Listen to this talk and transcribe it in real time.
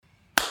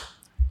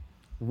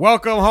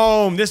Welcome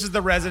home. This is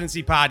the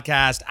Residency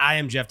Podcast. I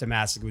am Jeff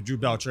Tomasic with Drew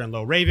Belcher and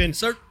Lo Raven.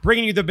 Sir.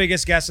 Bringing you the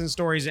biggest guests and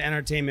stories in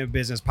entertainment,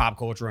 business, pop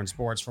culture, and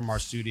sports from our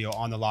studio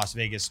on the Las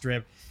Vegas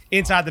Strip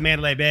inside the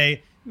Mandalay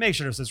Bay. Make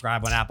sure to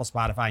subscribe on Apple,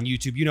 Spotify, and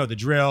YouTube. You know the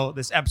drill.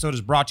 This episode is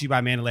brought to you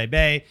by Mandalay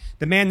Bay.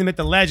 The man, the myth,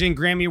 the legend,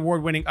 Grammy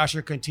Award-winning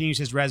Usher continues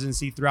his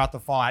residency throughout the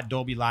fall at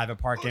Dolby Live at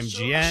Park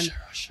MGM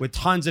with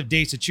tons of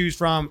dates to choose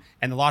from.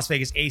 And the Las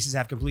Vegas Aces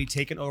have completely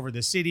taken over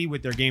the city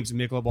with their games in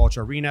Michelob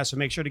Ultra Arena. So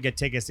make sure to get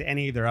tickets to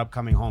any of their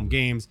upcoming home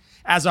games.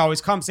 As always,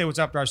 come say what's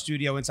up to our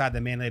studio inside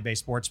the Mandalay Bay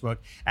Sportsbook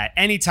at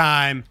any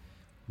time.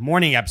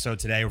 Morning episode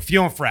today. We're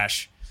feeling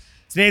fresh.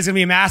 Today's going to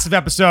be a massive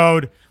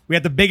episode. We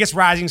have the biggest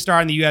rising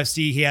star in the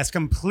UFC. He has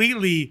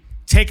completely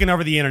taken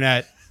over the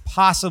internet,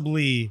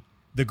 possibly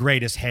the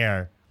greatest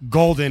hair,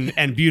 golden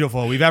and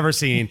beautiful we've ever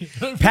seen.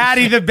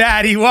 Paddy the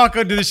Baddie,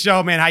 welcome to the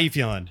show, man. How you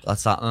feeling?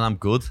 That's happening. I'm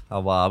good.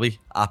 How are we?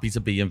 Happy to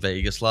be in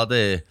Vegas, lad.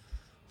 This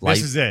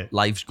is it.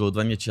 Life's good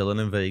when you're chilling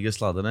in Vegas,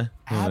 lad, isn't it?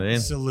 You know what I mean?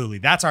 Absolutely.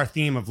 That's our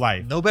theme of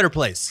life. No better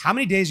place. How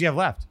many days do you have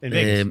left in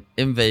Vegas?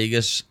 In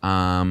Vegas,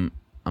 I'm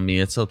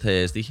here till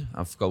Thursday.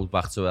 I've go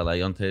back to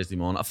LA on Thursday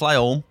morning. I fly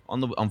home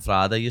on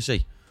Friday, you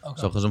see. Okay.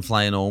 So because I'm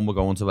flying home, we're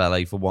going to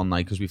LA for one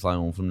night because we fly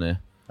home from there.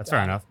 That's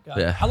fair enough.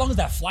 Yeah. How long is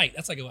that flight?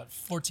 That's like a, what,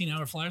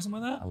 14-hour flight or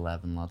something like that?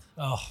 11, lad.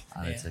 Oh,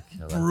 And man. it's a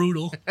killer.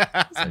 Brutal.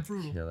 It's a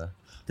brutal. killer.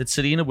 Did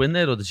Serena win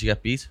there or did she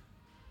get beat?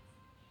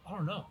 I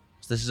don't know.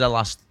 This is her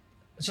last.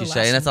 It's her She's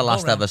last saying it's her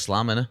last go-round. ever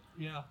slam, innit?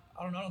 Yeah.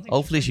 I don't know. I don't think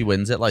Hopefully she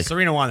wins it. Like,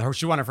 Serena won.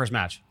 She won her first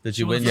match. did she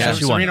She win? won. Yeah, Yeah, she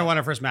she won. Serena won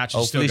her first match. She's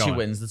Hopefully still she going.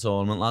 wins the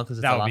tournament, lad, because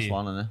it's That the would last be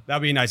one, innit? That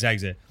would be a nice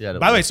exit. Yeah, that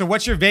By the would. way, so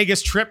what's your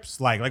Vegas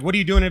trips like? Like, what are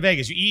you doing in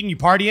Vegas? You eating? You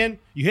partying?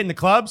 You hitting the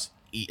clubs?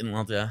 Eating,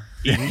 lad, yeah.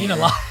 Eating a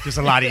lot. Just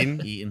a lot of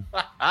eating. Eating.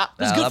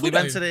 There's good we food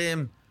went out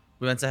to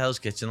we went to Hell's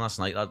Kitchen last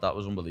night. That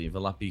was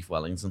unbelievable. That beef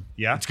Wellington.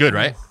 Yeah. It's good,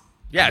 right?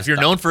 Yeah, if you're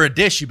known for a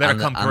dish, you better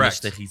come and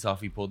correct. the sticky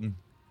toffee pudding.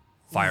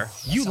 Fire.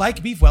 You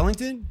like beef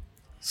Wellington?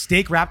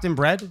 Steak wrapped in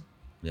bread?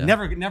 Yeah.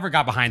 Never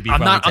got behind beef I'm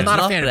not Wellington.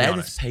 a It's fan, to be bread,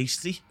 honest. it's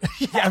pastry.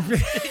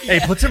 Hey,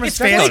 put some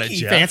respect on it,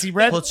 Jeff. fancy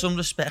bread. Put some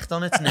respect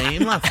on its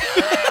name, lad.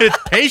 It's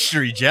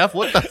pastry, Jeff.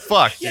 What the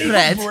fuck? Yeah,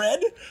 Bread. bread?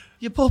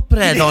 You put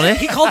bread on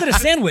He it. called it a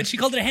sandwich. He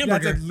called it a That's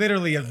hamburger.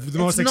 literally the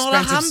most not a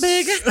expensive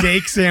hamburger.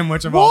 steak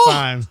sandwich of all What?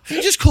 time.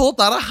 You just called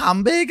that a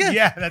hamburger?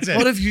 Yeah, that's it.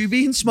 What have you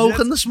been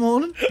smoking this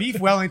morning? Beef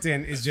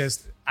Wellington is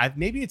just.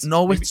 Maybe it's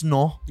No, maybe, it's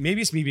not. Maybe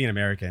it's me being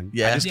American.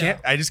 Yeah.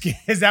 I just can't.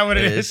 Is that what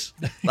It it is.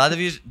 Lad, if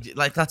you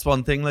like, that's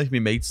one thing. Like,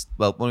 one of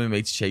my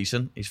mates,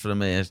 Chasen, he's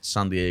from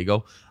San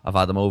Diego. I've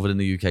had him over in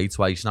the UK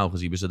twice now because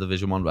he was a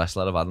Division 1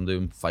 wrestler. I've had him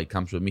doing fight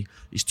camps with me.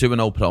 He's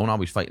 2-0 pro now.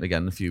 He's fighting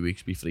again in a few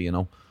weeks, be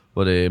 3-0.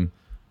 But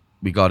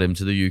we got him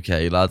to the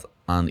UK, lad,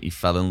 and he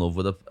fell in love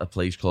with a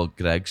place called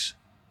Greg's.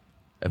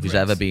 Have you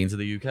Greg's. ever been to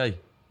the UK?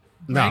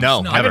 No, No,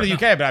 I've been never. to the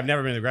UK, but I've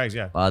never been to Greg's.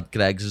 Yeah. Lad,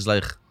 Greg's is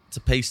like, it's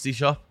a pastry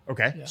shop.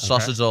 Okay.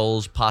 Sausage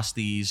rolls,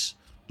 pasties,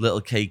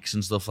 little cakes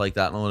and stuff like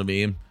that, know what I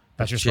mean?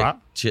 That's your spot?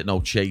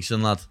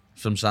 Chasing, lad,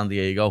 from San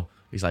Diego.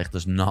 He's like,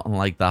 there's nothing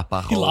like that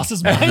back He home. lost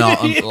his mind.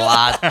 Nothing,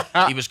 lad.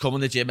 He was coming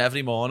to the gym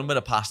every morning with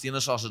a pasty and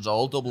a sausage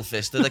roll,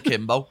 double-fisted,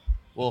 akimbo,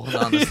 walking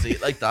down the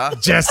street like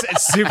that. Just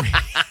it's super.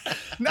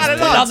 Not at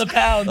Put all. on the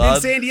pound. In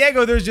San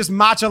Diego, there's just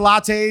matcha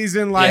lattes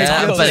and like.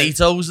 Yeah, tacos.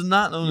 burritos and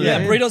that. Know what I Yeah,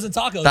 mean? burritos and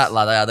tacos. That,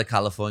 lad, I had a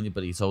California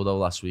burrito, though,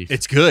 last week.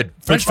 It's good.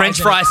 French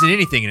French fries fries and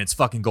anything, and it's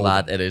fucking golden.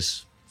 Lad, it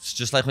is. It's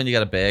just like when you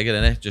get a burger,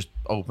 innit? Just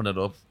open it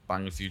up,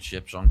 bang a few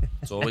chips on.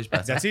 It's always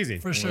better. That's easy.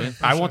 For sure.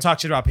 I won't talk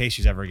shit about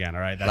pastries ever again.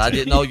 All right. That's Lad,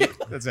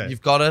 it. That's it.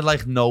 You've got to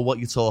like know what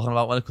you're talking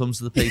about when it comes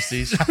to the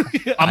pastries.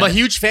 I'm a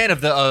huge fan of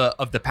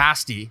the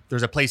pasty.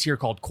 There's a place here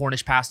called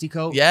Cornish Pasty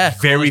Co. Yeah,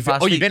 very. Cornish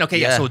pasty. Oh, you've been okay.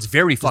 Yeah, so it's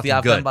very Does they fucking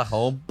have them good. back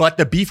home? But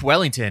the beef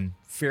Wellington,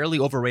 fairly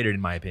overrated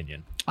in my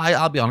opinion.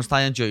 I'll be honest,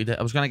 I enjoyed it.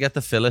 I was gonna get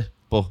the fillet,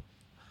 but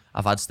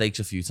I've had steaks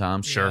a few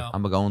times. Sure. Yeah.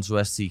 And we're going to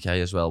STK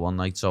as well one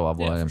night, so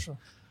Yeah, for sure.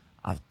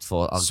 I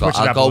thought Switch it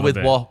I'll up a go little with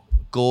bit. what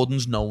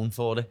Gordon's known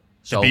for it.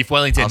 So beef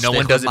Wellington, I'll no stick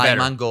one does with it my better.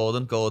 man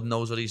Gordon. Gordon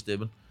knows what he's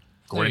doing.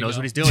 Gordon you knows go.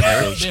 what he's doing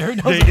there. There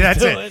knows what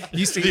That's he's it. doing. You The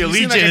you seem like a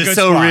allegiance good is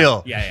so spot.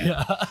 real.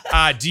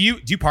 Yeah. Do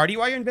you party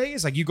while you're in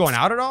Vegas? Like you going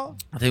out at all?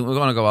 I think we're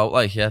gonna go out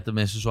like the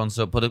missus wants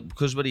to, but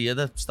because we're here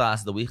the start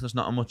of the week, there's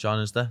not much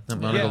on, is there? I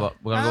think we're gonna go out.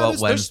 We're gonna go out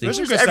Wednesday. There's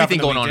some There's good stuff everything in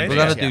the going on in weekdays.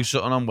 We're gonna Yeah. do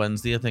something on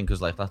Wednesday, I think,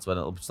 because like that's when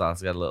it'll start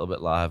to get a little bit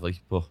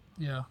lively. But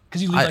Yeah.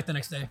 Because you leave like the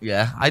next day.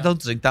 yeah, I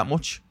don't drink that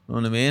much. You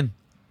know what I mean?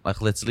 Like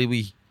literally,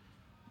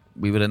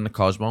 we were in the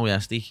Cosmo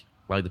yesterday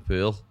by the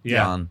pool.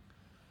 Yeah. And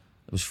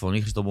it was funny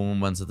because the woman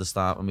went at the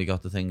start when we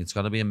got the thing. It's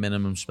got to be a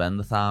minimum spend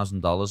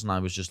 $1,000, and I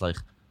was just like,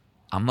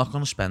 I'm not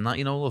gonna spend that,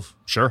 you know, love.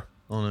 Sure.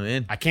 You know what I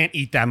mean? I can't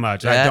eat that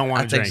much. I don't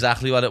want to That's drink.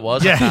 exactly what it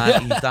was. Yeah. I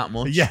can't eat that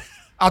much. Yeah.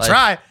 I'll Like,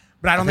 try,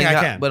 but I don't think I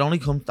can. But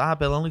only our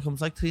bill only comes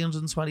like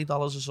 $320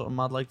 or something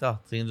mad like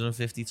that.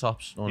 350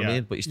 tops. You know what I Yeah.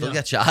 mean? But you still Yeah.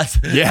 get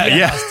charged. Yeah, I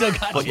yeah. still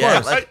got But you. yeah,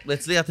 course. like,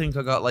 literally, I think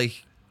I got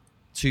like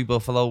 2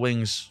 buffalo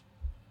wings,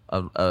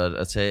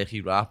 a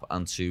turkey wrap,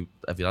 and 2.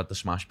 Have you had the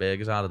smash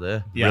burgers out of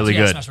there? Yeah. Really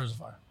Yeah, good. Smash Bros. is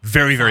fire.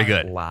 Very, very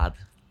good. Lad,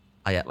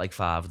 I ate like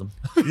 5 of them.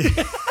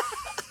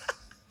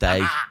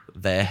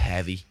 They're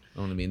heavy.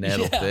 know what I mean? They're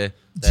up there.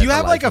 Do you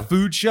have like a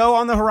food show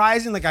on the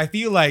horizon? Like I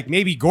feel like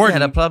maybe Gordon.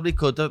 Yeah, they probably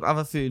could have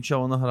a food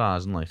show on the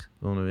horizon. Like,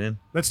 you know what I mean?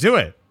 Let's do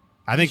it.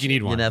 I think you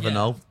need one. You never Yeah.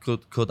 know.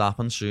 Could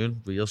happen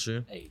soon, real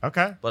soon.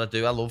 Okay. But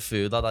I love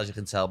food, lad, as you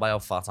can tell by how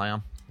fat I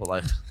am. But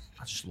like,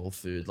 I just love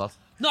food, lad.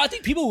 No, I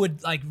think people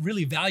would like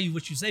really value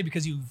what you say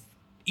because you've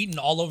eaten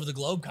all over the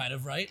globe, kind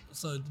of, right?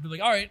 So they'd be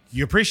like, all right,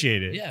 You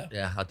appreciate it. yeah.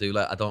 Yeah, I do.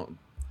 Like, I don't.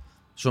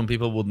 Some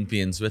people wouldn't be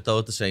into it though.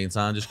 At the same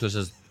time, just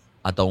because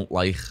I don't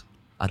like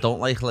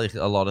like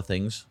a lot of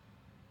things.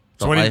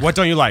 So what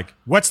don't you like?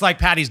 What's like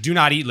Patty's do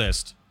not eat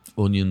list?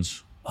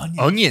 Onions.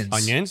 Onions.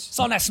 Onions?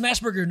 So on that smash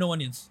burger, no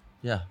onions.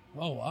 Yeah.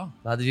 Oh wow.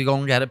 Lad, if you go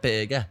and get a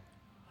burger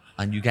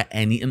and you get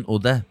anything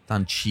other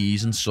than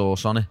cheese and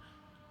sauce on it,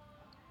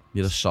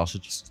 you're a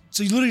sausage.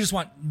 So you literally just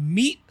want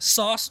meat,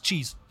 sauce,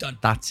 cheese. Done.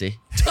 That's it.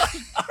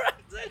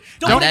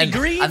 Don't And put any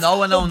greens. I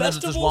know, no there's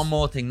vegetables. one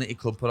more thing that you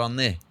could put on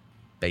there.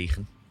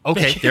 Bacon.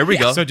 Okay, there we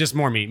go. So just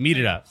more meat. Meat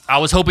it up. I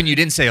was hoping you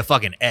didn't say a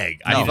fucking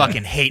egg. I No.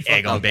 fucking hate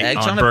egg on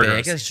Eggs on on a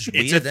burgers. burger is just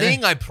It's weird, a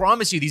thing. I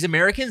promise you. These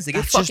Americans, they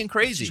get That's fucking just-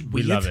 crazy.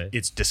 We love it.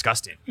 It's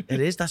disgusting.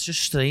 It is. That's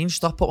just strange.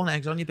 Stop putting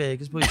eggs on your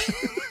burgers, boys.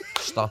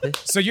 Stop it.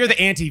 So you're the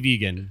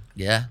anti-vegan.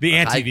 Yeah. The Like,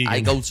 anti-vegan.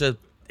 I go to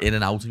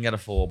In-N-Out and get a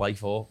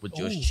 4x4 with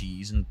just Ooh.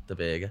 cheese and the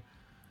burger.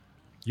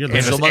 You're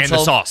And the the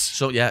sauce.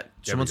 So yeah,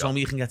 someone we told go.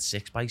 me you can get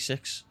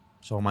 6x6.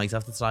 So I might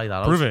have to try that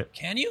out. prove it.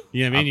 Can you?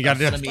 You know what I mean? You got to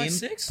That's do what I it. mean.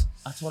 By 6?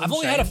 That's what I've I'm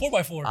only had a saying.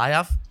 4x4. I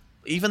have.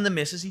 Even the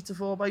missus eats a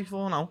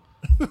 4x4 now.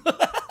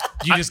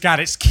 You just got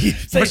to keep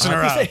pushing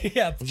her up.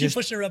 Yeah, keep Just-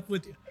 pushing her up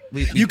with you.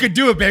 You could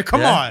do it, babe.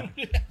 Come Yeah.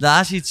 on.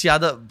 Nah, she had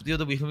the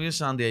other week when we were in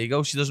San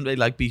Diego. She doesn't really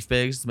like beef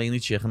burgers. It's mainly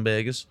chicken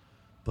burgers.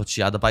 But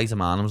she had a bite of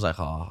mine and was like,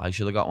 oh, I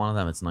should have got one of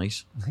them. It's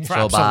nice.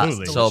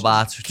 Absolutely. So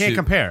bad. Can't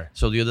compare.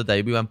 So the other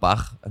day we went back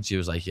and she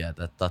was like, yeah,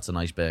 that's a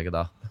nice burger,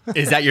 that.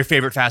 Is that your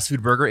favorite fast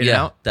food burger? In and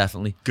Yeah, out?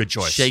 definitely. Good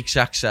choice. Shake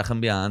Shack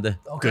second behind it.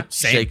 Okay. Good.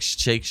 Same.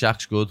 Shake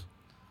Shack's good.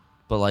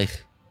 But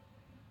like,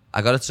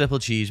 I got a triple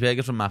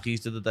cheeseburger from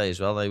Mackey's the other day as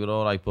well. They were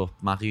all right, but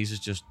Mackey's is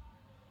just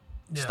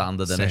Yeah.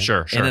 standard, Same. innit?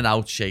 Sure. In and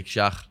out, Shake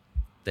Shack.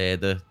 They're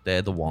the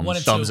ones. One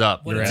and Thumbs two.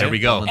 up. One and There two. we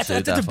go. One and That's, two,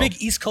 that's a defo.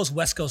 big East Coast,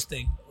 West Coast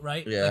thing,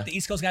 right? Yeah. Like the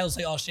East Coast guys will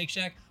say, oh, Shake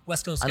Shack.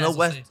 West Coast I guys know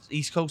will say,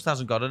 East Coast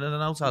hasn't got it in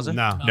and out, has it?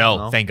 No. No,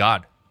 No. thank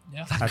God.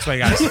 yeah. That's why you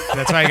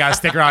got to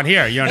stick around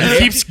here. You know what I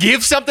mean?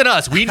 Give something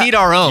us. We need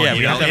our own. Yeah, you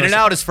we know? have to have In and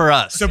our- out is for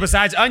us. So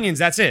besides onions,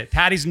 that's it.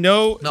 Patty's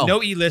no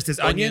eat list is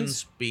onions.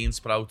 Onions, bean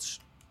sprouts,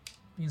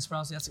 Bean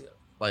sprouts, that's it.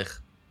 like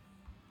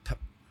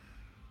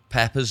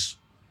peppers.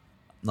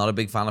 Not a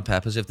big fan of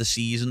peppers. If they're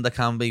seasoned, they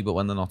can be, but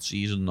when they're not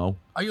seasoned, no.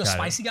 Are you a Got it.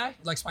 spicy guy? You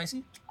like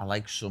spicy? I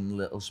like some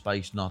little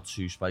spice, not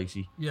too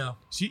spicy. Yeah.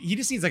 So he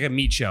just needs like a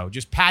meat show.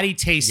 Just Patty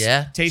tastes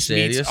meats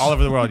serious. all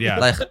over the world. Yeah.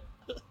 Like,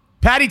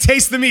 Patty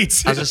tastes the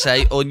meats. as I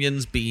say,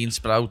 onions, bean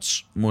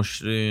sprouts,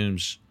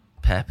 mushrooms,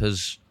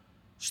 peppers,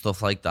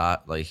 stuff like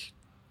that. Like,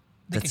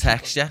 They the can keep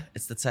texture.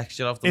 It's the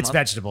texture of them. It's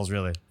vegetables,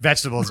 really.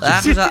 Vegetables.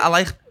 I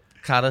like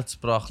carrots,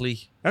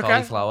 broccoli, Okay.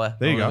 cauliflower.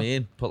 There you know what go. I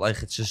mean? But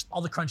like, it's just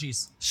All the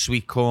crunchies.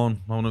 sweet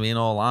corn. Know what I mean?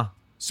 All that.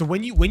 So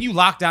when you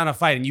lock down a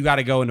fight and you got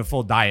to go into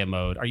full diet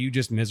mode, are you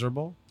just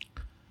miserable?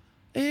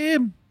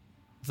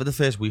 For the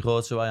first week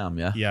or two, I am,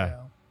 yeah. Yeah.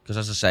 Because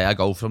as I say, I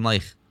go from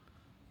like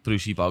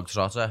Brucey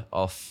Bogtrotter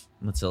off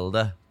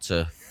Matilda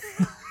to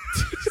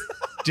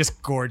Just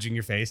gorging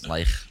your face.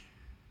 like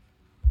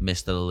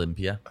Mr.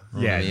 Olympia. You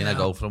know Yeah, what I mean? I yeah.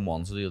 go from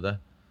one to the other.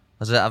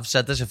 As I've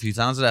said this a few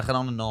times, I reckon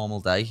on a normal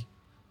day,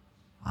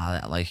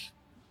 like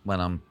when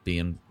I'm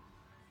being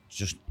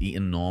just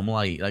eating normal,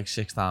 I eat like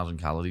 6,000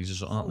 calories or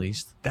something at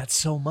least. That's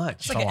so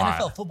much. It's like a an lot.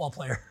 NFL football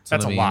player. That's Know a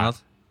what I mean, lot. lad?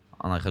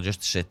 And like I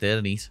just sit there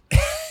and eat.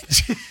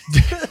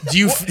 Do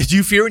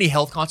you fear any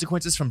health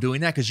consequences from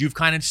doing that? Because you've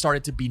kind of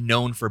started to be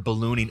known for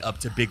ballooning up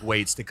to big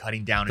weights to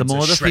cutting down The into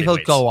more that shredded people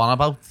weights. go on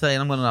about saying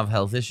I'm going to have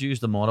health issues,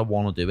 the more I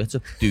want to do it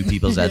to do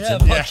people's heads Yeah,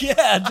 in. fuck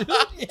yeah, dude.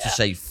 To Yeah.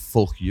 say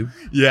fuck you.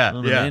 Yeah, You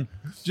know what I mean?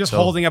 Just So-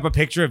 holding up a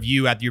picture of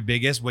you at your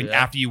biggest when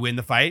Yeah. after you win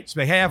the fight. Just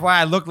be like, hey,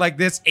 FYI, I looked like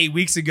this 8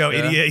 weeks ago,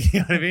 Yeah. idiot. You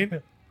know what I mean?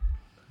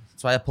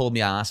 That's why I pulled my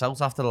ass out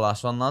after the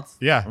last one, lad.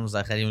 Yeah. I was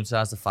like, anyone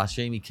tries to fat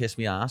shame me, kiss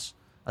me ass.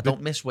 I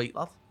don't miss weight,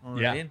 lad. You know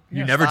what Yeah. I mean?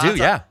 You never do,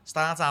 yeah.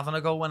 Start having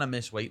a go when I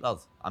miss weight, lad.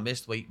 I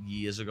missed weight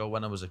years ago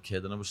when I was a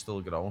kid and I was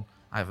still growing.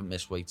 I haven't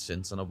missed weight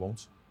since and I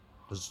won't.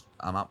 Because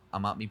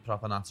I'm at me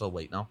proper natural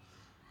weight now.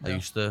 Yeah.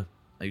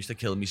 I used to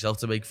kill myself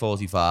to make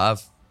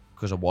 45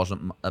 because I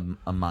wasn't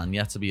a man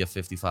yet to be a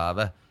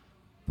 55er.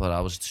 But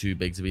I was too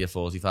big to be a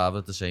 45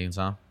 at the same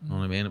time. You know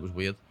what I mean? It was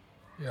weird.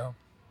 Yeah.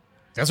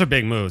 Those are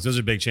big moves. Those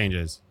are big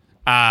changes.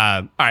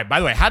 All right. By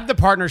the way, how did the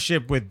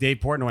partnership with Dave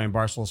Portnoy and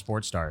Barstool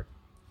Sports start?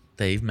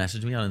 Dave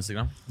messaged me on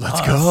Instagram.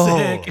 Let's go.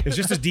 Sick. It was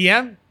just a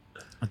DM?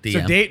 A So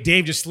DM.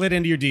 Dave just slid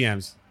into your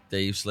DMs.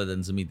 Dave slid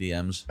into me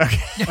DMs.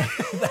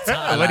 That's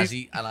hot.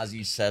 And as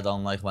he said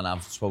on like when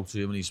I've spoke to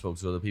him and he spoke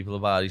to other people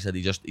about it, he said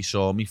he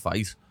saw me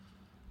fight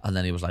and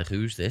then he was like,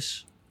 who's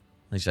this?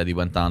 And he said he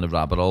went down the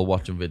rabbit hole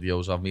watching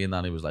videos of me and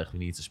then he was like, we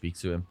need to speak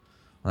to him.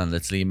 And then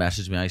literally he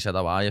messaged me. I said,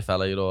 how are you,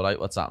 fella? You're all right?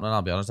 What's happening?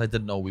 I'll be honest, I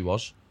didn't know who he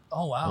was.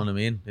 Oh, You know wow. what I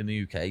mean? In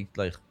the UK,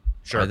 like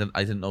Sure.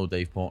 I didn't know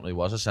Dave Portnoy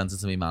was. I sent it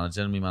to my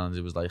manager, and my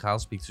manager was like, I'll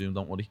speak to him,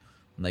 don't worry.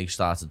 And they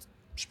started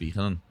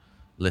speaking, and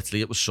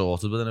literally it was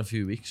sorted within a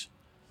few weeks.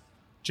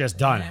 Just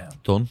done. Yeah.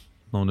 Done.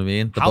 Know what I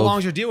mean? How long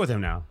is your deal with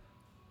him now?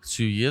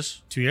 2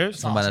 years. 2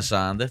 years? From when I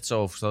signed it,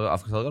 so I've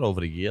still got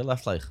over a year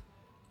left, like.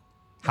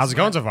 How's it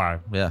going so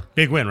far? Yeah.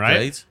 Big win, right?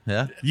 Great.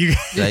 Yeah. You,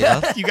 Great,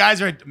 lad. you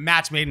guys are a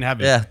match made in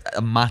heaven. Yeah,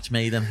 a match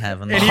made in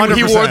heaven. And he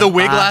 100%. wore the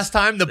wig Ah, last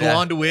time, the yeah.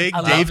 blonde wig. I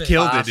love Dave it.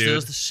 killed it, After dude.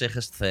 was the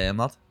sickest thing,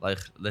 lad. Like,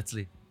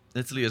 literally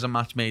is a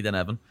match made in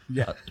heaven.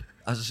 Yeah.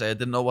 As I say, I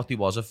didn't know what he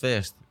was at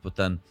first, but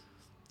then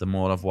the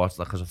more I've watched,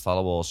 like, because I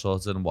follow all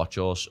sorts and watch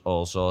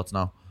all sorts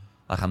now.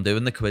 Like, I'm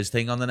doing the quiz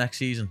thing on the next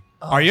season.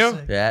 Are you?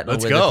 sick. Yeah,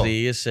 Let's where go. the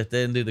players sit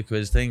there and do the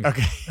quiz thing.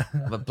 Okay.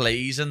 But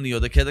Blaze and the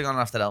other kid are gonna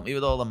have to help me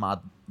with all the mad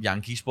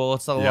Yankee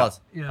sports, though. Yeah. Lad.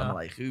 Yeah. I'm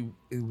like, who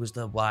was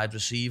the wide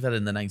receiver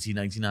in the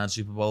 1999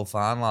 Super Bowl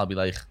final? I'll be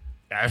like,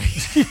 Help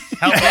me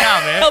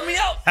out, man. Help me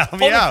out. Help me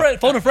Phone out. a friend.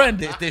 Phone a friend.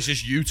 this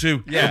is you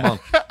two. Yeah. Come on.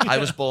 I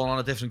was born on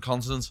a different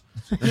continent.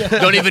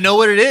 Don't even know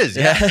what it is.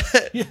 Yeah.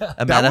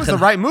 That was the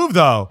right move,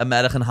 though.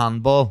 American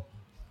handball.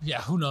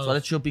 Yeah, who That's what knows?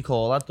 it should be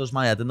called. That does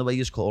my head in the way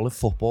you call it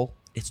football.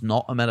 It's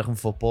not American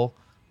football.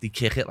 They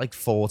kick it like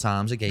 4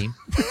 times a game.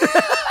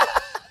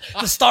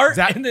 The start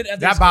That, and then at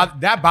that, the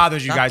that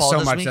bothers you That guys so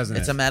bothers much, me. doesn't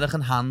It's it?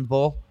 American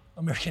handball.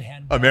 American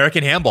handball.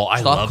 American handball. I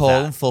Stop love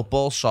calling that.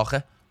 football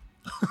soccer.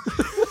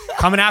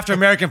 Coming after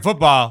American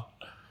football,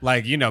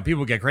 like, you know,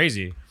 people get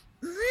crazy.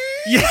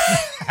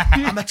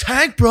 I'm a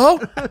tank, bro.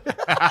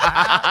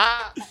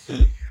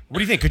 What do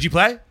you think? Could you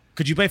play?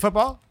 Could you play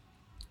football?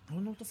 I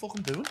don't know what the fuck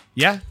I'm doing.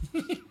 Yeah.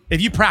 If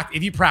you practice,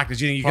 you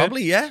think you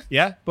Probably, could? yeah.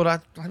 Yeah. But I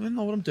don't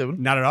know what I'm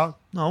doing. Not at all.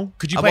 No.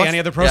 Could you play any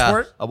other pro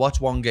sport? I watched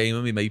one game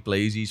with my mate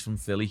Blaze. He's from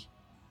Philly.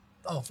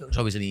 Oh, Philly.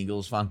 So he's an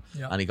Eagles fan.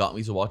 Yeah. And he got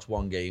me to watch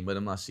one game with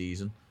him last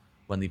season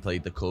when they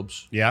played the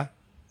Cubs. Yeah.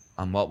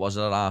 And what was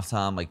it at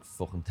halftime? Like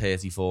fucking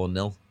 34-0.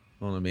 Know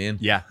what I mean?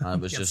 Yeah. And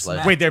it was Get just smacked.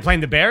 like, Wait, they're playing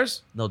the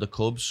Bears? no, the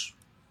Cubs.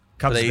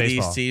 Cubs is Brady's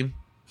baseball. team.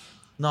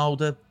 No,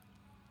 the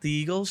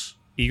Eagles.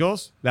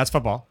 Eagles? That's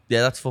football.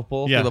 Yeah, that's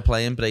football. Yeah. They were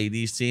playing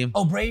Brady's team.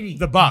 Oh, Brady.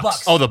 The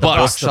Bucks. Oh, the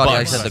Bucks. Sorry, I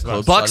Bucks. said the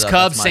Cubs. Bucks, Sorry,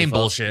 Cubs, that's my same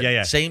fault. bullshit. Yeah,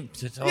 yeah. Same.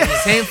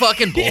 Same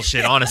fucking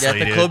bullshit, honestly, Yeah,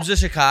 the dude. Cubs are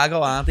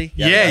Chicago, aren't they?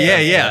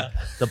 Yeah.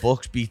 The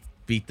Bucks beat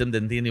them,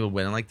 didn't they? And they were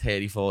winning like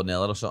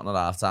 34-0 or something at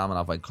halftime. And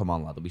I was like, come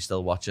on, lad, are we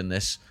still watching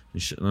this?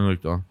 And shit, and I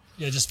looked on.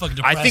 Yeah, just fucking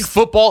I depressed. think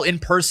football in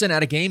person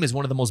at a game is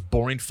one of the most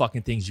boring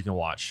fucking things you can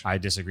watch. I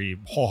disagree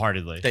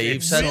wholeheartedly. Dave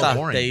It's said so that.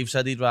 boring. Dave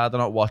said he'd rather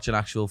not watch an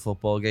actual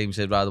football game. He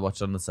said he'd rather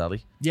watch it on the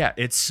telly. Yeah,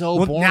 it's so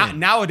Well, boring.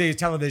 nowadays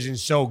television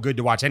is so good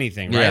to watch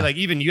anything, right? Yeah. Like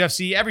even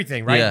UFC,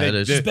 everything, right? Yeah, the, it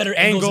is. the Just better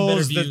angles and better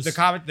angles, views.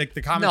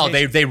 the No,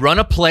 commentation. they run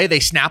a play, they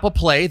snap a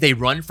play, they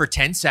run for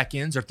 10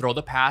 seconds or throw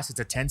the pass. It's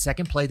a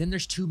 10-second play. Then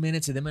there's 2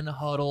 minutes of them in the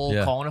huddle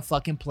Yeah. calling a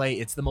fucking play.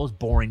 It's the most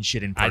boring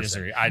shit in person. I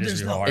disagree. I There's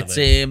disagree no-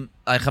 wholeheartedly. It's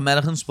like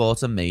American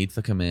sports are made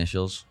for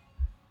commercials.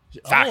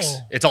 Facts.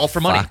 Oh. It's all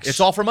for money. Facts. It's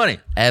all for money.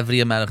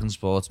 Every American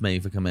sport's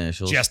made for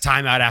commercials. Just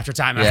timeout after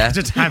timeout Yeah.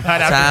 after timeout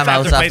after time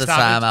out play after stoppage.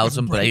 time out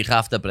and break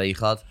after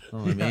break, lad. Know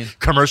what I mean?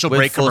 Commercial With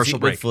break, footy- commercial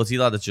break. With footy,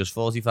 lad, it's just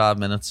 45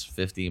 minutes,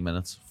 15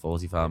 minutes,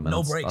 45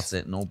 minutes. breaks. That's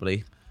it, no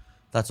break.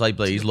 That's why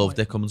Blaze loved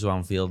it coming to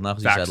Anfield now,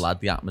 because he Facts. said, lad,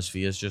 the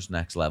atmosphere is just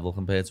next level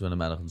compared to an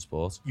American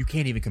sport. You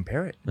can't even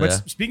compare it. But Yeah.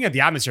 speaking of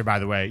the atmosphere, by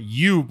the way,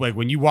 you like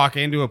when you walk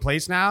into a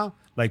place now,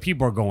 like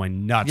people are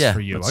going nuts Yeah, for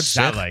you. it's What's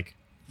that sick. like?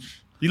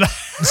 You like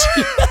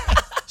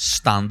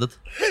Standard.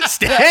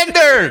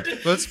 Standard.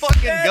 Let's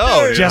fucking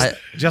go.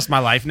 just my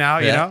life now,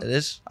 you Yeah, know? it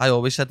is. I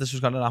always said this was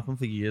going to happen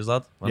for years,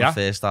 lad. When I Yeah?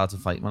 first started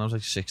fighting when I was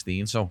like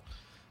 16, so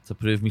to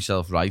prove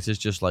myself right is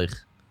just like...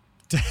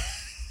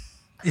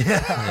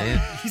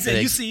 yeah. He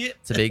said, "You see it."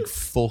 It's a big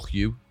fuck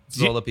you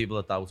to all the people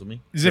that doubted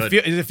me. Does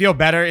it feel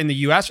better in the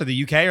US or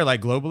the UK or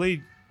like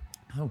globally?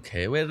 I don't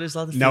care where it is,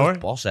 lad. It Nowhere?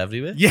 feels boss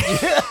everywhere. Yeah.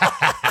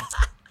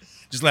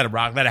 Just let it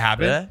rock, let it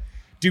happen. Yeah.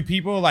 Do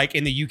people like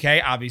in the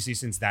UK, obviously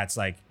since that's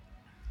like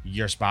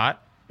your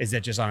spot, is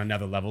that just on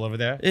another level over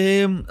there?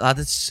 Lad,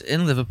 it's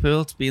in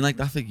Liverpool. It's been like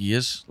that for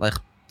years. Like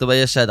the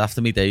way I said after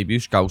my debut,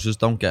 Scousers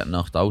don't get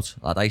knocked out.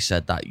 Lad, I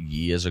said that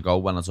years ago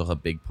when I took a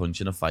big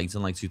punch in a fight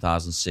in like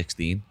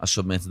 2016. I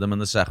submitted them in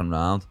the second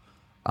round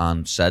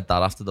and said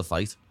that after the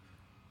fight.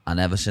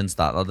 And ever since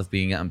that, lad, I've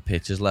been getting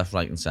pitches left,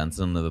 right, and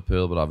centre in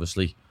Liverpool. But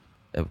obviously,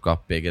 it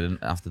got bigger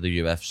after the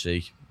UFC.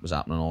 It was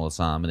happening all the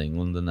time in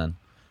England, and then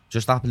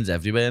just happens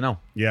everywhere now.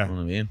 Yeah. You know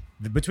what I mean?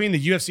 Between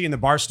the UFC and the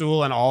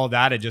Barstool and all of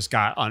that, it just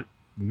got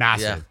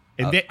massive.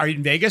 Yeah. Are you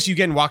in Vegas? You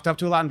getting walked up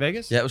to a lot in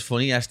Vegas? Yeah, it was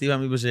funny yesterday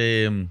when we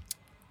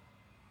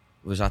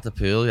was at the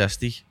pool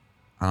yesterday,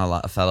 and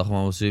a fella come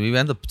over to me. We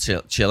ended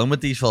up chilling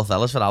with these four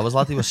fellas for hours,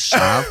 lad. He was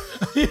sad,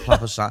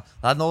 proper sad.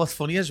 I know what's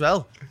funny as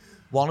well.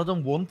 One of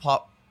them won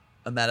Pop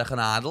American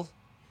Idol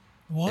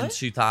in What?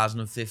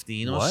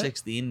 2015 or What?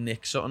 16.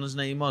 Nick something his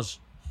name was.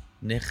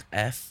 Nick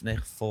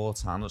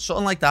Fortan or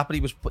something like that.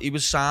 But he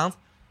was sound.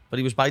 But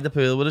he was by the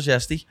pool with us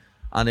yesterday,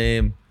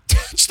 and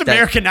Just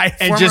American Idol.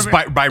 And former just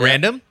Amer- by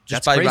random?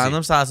 Just That's by crazy.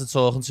 random started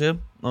talking to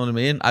him. Know what I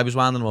mean? I was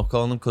winding him up,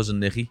 calling him Cousin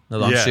Nicky.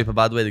 No, I'm Yeah. super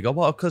bad way to go.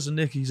 What, Cousin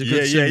Nicky? He's a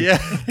good Yeah,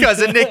 singer.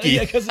 Cousin Nicky.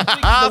 Yeah, because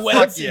the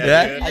wedding scene.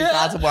 Yeah, I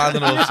started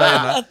winding up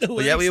saying that. The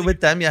But yeah, we were wedding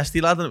with them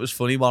yesterday, lad, and it was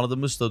funny. One of them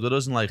was stood with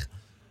us, and like,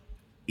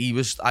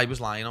 I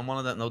was lying on one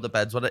of them. No, the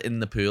beds were in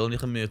the pool, and you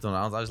can move them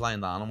around. I was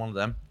lying down on one of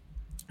them,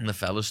 and the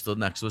fella stood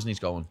next to us, and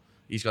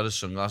he's got his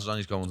sunglasses on,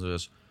 he's going to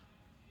us.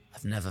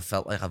 I've never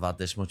felt like I've had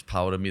this much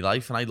power in my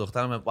life. And I looked at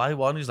him and went, why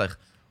one? He's like,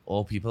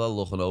 all people are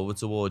looking over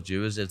towards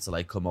you as if to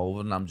like come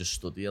over, and I'm just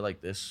stood here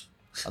like this.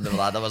 And the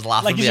lad, I was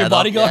laughing. Like he's me your head off.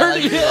 bodyguard? Yeah,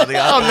 like he's your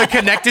bodyguard. I'm the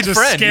connected Just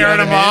friend. scaring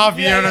him off.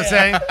 You know what I'm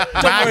saying? Wagging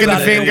the about it, don't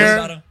worry finger.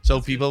 about it.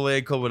 So people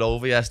were coming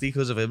over yesterday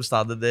because of him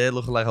standing there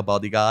looking like a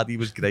bodyguard. He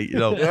was great, you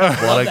know. What a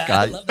Love that,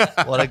 guy. love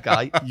that. What a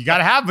guy. You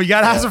gotta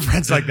have some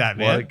friends like that,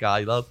 What a man.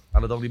 guy, lad.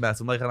 And I'd only met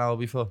him like an hour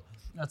before.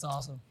 That's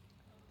awesome.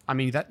 I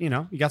mean, that you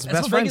got some That's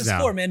best what friends Vegas is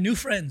now. for, man. New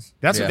friends.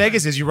 That's what Yeah.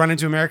 Vegas is. You run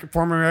into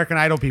former American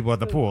Idol people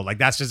at the pool. Like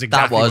that's just That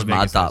exactly was what mad,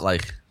 Vegas that is.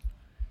 like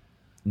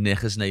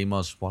Nick's name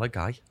was. What a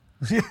guy.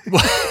 Shout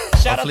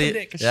out Hopefully- to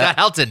Nick. Yeah. Shout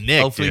out to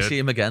Nick, Hopefully dude. see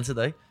him again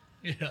today.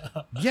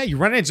 Yeah, you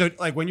run in. So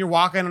like when you're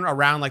walking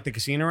around like the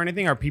casino or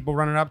anything, are people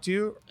running up to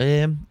you?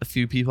 A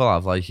few people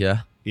have like,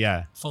 yeah.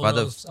 Yeah.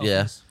 Photos,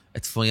 Yeah. selfies.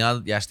 It's funny,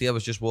 yesterday I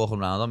was just walking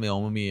around on my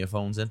own with my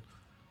earphones in.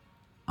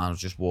 And I was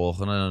just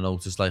walking and I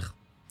noticed like,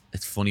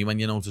 it's funny when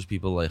you notice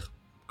people like,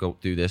 go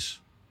do this.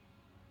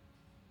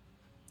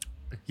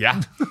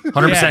 Yeah,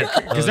 100%.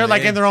 Because they're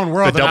like in their own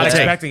world. The They're not double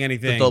take. expecting The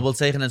anything. double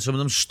take, and then some of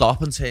them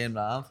stop and turn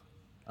around.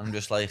 I'm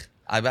just like,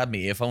 I've had my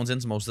earphones in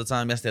most of the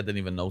time yesterday. I didn't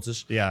even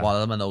notice. Yeah. One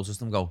of them, I noticed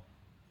them go.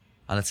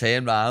 And I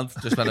turned round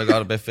just when I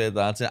got a bit further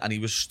down to it, and he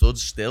was stood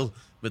still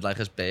with like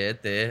his beard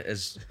there,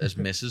 his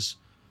missus.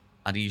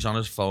 And he's on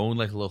his phone,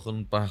 like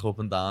looking back up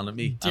and down at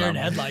me. Deer in And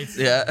I'm- headlights.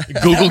 Yeah.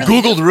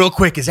 Googled real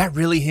quick. Is that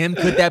really him?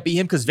 Could that be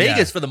him? Because Yeah.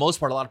 Vegas, for the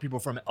most part, a lot of people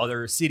from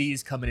other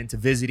cities coming into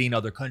visiting,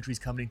 other countries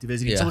coming into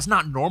visiting. So Yeah. it's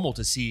not normal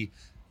to see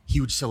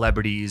huge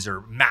celebrities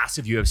or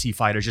massive UFC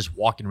fighters just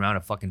walking around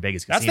a fucking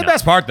Vegas That's casino. the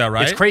best part, though,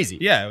 right? It's crazy.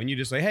 Yeah, when you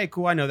just like, hey,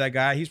 cool, I know that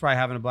guy. He's probably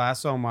having a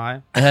blast. So am I.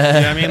 You know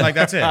what I mean? Like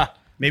that's it.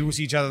 Maybe we'll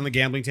see each other on the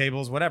gambling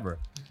tables, whatever.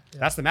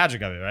 That's the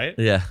magic of it, right?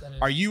 Yeah.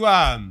 Are you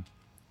all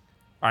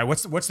right?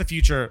 What's the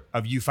future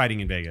of you fighting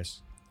in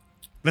Vegas?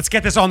 Let's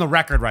get this on the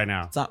record right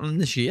now. It's happening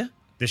this year.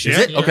 This Is year,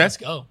 it? Yeah, Okay. Let's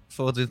go.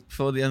 For the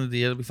end of the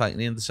year, we'll be fighting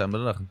in December,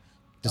 I reckon.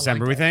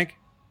 December, I like we that.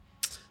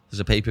 think. There's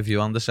a pay-per-view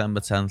on December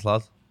 10th,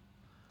 lad.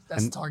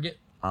 That's the target.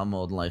 I'll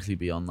more than likely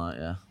be on that,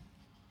 yeah.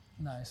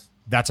 Nice.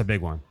 That's a big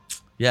one.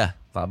 Yeah,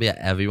 that'll be at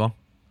everyone.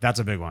 That's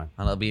a big one.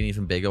 And it'll be an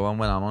even bigger one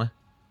when I'm on it.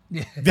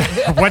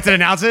 Yeah. Once it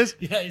announces,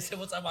 Yeah, he said,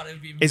 what's up about it?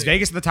 is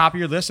Vegas at the top of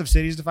your list of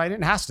cities to fight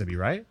in? It has to be,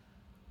 right?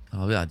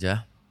 Oh,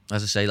 yeah.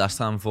 As I say, last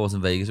time I fought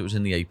in Vegas, it was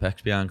in the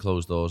Apex behind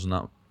closed doors and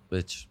that,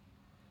 which,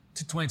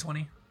 To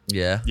 2020.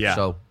 yeah. Yeah.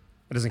 So,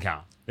 It doesn't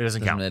count. It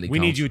doesn't doesn't count. really We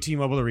count. need you at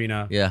T-Mobile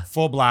Arena. Yeah.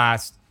 Full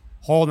blast,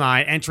 whole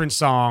nine, entrance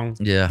song.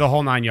 Yeah. The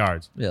whole 9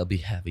 yards. Yeah, it'll be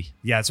heavy.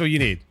 Yeah, that's what you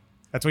need.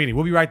 That's what you need.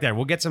 We'll be right there.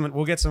 We'll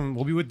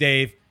be with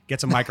Dave,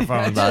 get some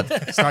microphones,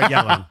 Bad. start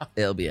yelling.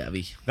 It'll be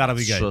heavy. That'll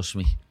be good. Trust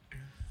me.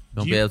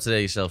 Don't Do be you- able to hear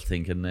yourself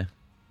thinking there.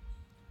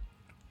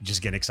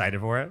 Just get excited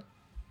for it.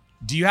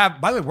 Do you have,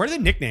 by the way, where did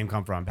the nickname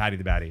come from, Paddy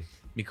the Baddy?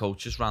 My coach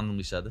just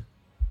randomly said it.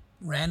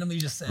 Randomly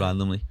just said.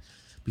 Randomly.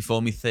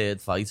 Before my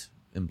third fight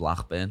in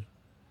Blackburn,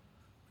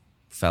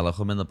 fella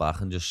come in the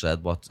back and just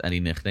said what any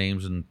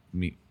nicknames, and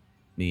me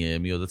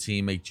other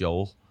teammate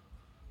Joel,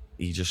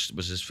 he just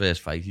was his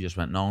first fight. He just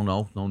went no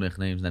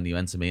nicknames, and then he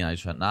went to me and I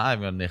just went nah,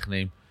 I've got a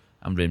nickname,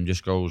 and Rim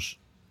just goes,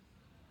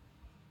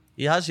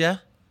 he has, yeah,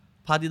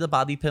 Paddy the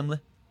Baddy Pimley,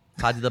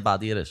 Paddy the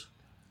Baddy it is,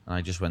 and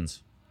I just went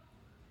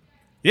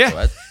go Yeah.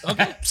 ahead.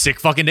 Okay. Sick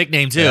fucking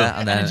nickname, too. Yeah,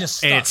 and then And it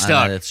just And stuck. it's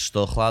stuck. and it's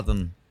stuck, lad,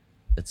 and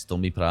it's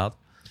done me proud.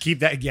 Keep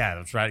that, yeah,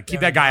 that's right. Keep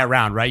that guy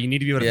around, right? You need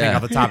to be able to think Yeah.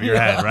 off the top of your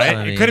head, right?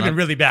 I It mean, could have been like-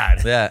 really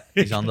bad. Yeah,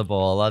 he's on the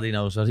ball, lad. He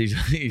knows what he's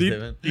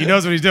doing. He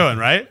knows what he's doing,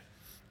 right?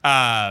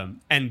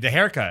 And the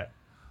haircut,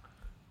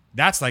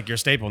 that's like your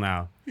staple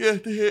now. Yeah,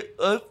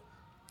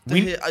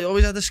 I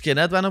always had a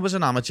skinhead when I was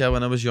an amateur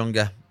when I was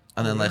younger,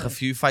 and then like a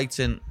few fights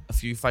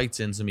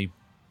into me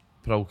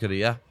pro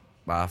career,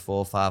 about 4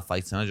 or 5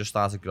 fights, and I just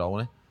started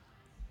growing it.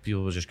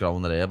 People were just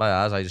growing their hair by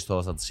ours. I just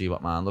thought I'd see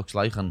what mine looks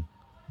like, and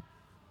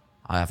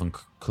I haven't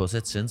cut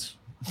it since.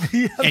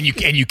 And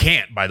you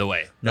can't, by the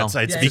way. No. It's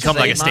Yeah, it's become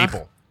like a trademark.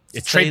 staple. It's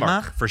It's trademark,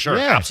 trademark. for sure.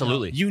 Yeah.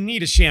 Absolutely. You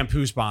need a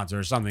shampoo sponsor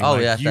or something. Oh,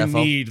 like, yeah, you defo.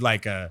 need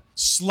like a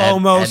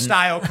slow-mo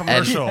style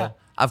commercial.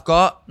 I've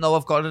got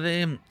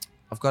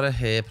a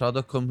hair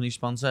product company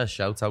sponsor.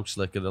 Shout out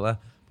Slick Gorilla,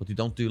 but they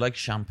don't do like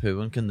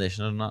shampoo and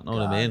conditioner and that. Know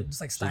what I mean?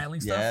 Just like So,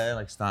 styling stuff? Yeah,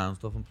 like styling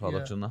stuff and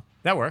products Yeah. and that.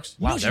 That works.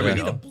 You know, there you we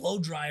need go. a blow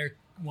dryer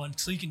one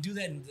so you can do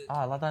that.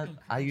 Ah, like that.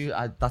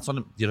 I that's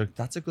on.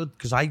 That's a good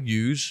because I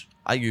use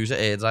a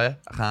hair dryer.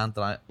 I can't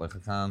dry like I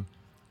can't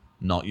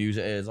not use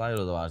a hair dryer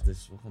otherwise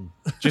this fucking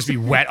Just be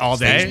wet all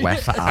stays day.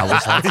 wet for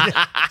hours. Lad.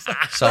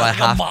 So I Like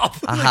a mop.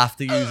 have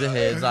to use a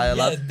hair dryer.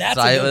 Yeah, Lad. that's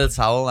Dry a it good with a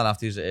towel and I have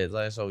to use a hair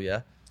dryer. So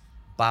yeah,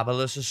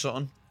 Babyliss or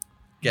something.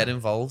 Get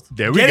involved.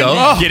 There we Get go.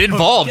 involved. Get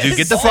involved, dude.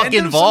 Get the Send fuck him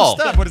some involved.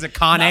 stuff. What is it,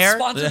 Con Not Air?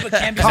 sponsored, but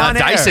can be Con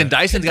sponsored. Air.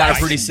 Dyson's got a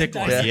pretty sick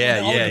one. Dyson.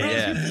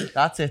 Yeah.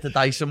 That's it, the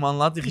Dyson one,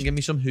 lad. You can give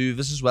me some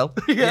Hoovers as well.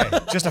 Yeah,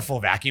 just a full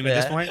vacuum at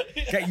this Yeah. point.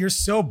 God, you're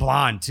so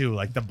blonde too,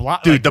 like the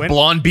blonde. Dude, like the when-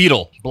 blonde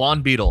beetle.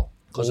 Blonde beetle.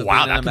 Because Oh, I've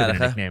wow, been in that could have been a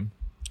America. nickname.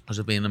 Because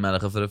I've been in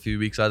America for a few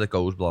weeks. I had a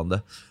Ghost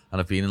Blonder. And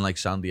I've been in like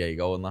San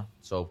Diego and that.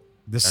 So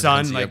The as you sun,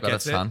 can see, like, I've got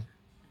gets a it? tan.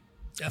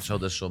 So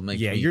the sun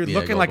makes Yeah, me you're be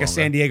looking Ghost like a Blonder.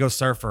 San Diego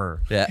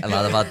surfer. Yeah, and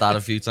I've had that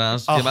a few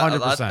times. Do you remember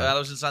that? 100%. When I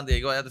was in San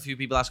Diego, I had a few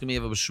people asking me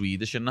if I was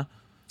Swedish and that.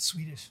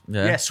 Swedish.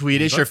 Yeah,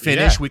 Swedish or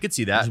Finnish. We could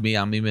see that. Me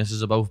and me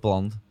missus are both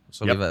blonde.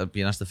 So Yep. we've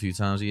been asked a few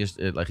times, are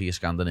you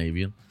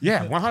Scandinavian?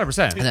 Yeah,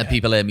 100%. And then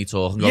people hear me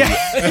talk and go, Yeah.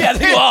 Yeah, they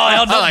go, oh,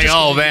 no, I'm like, just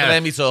oh, kidding. people hear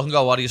man. me talk and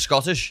go, what, are you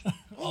Scottish?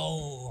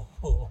 Oh.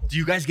 Do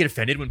you guys get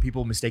offended when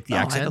people mistake the No,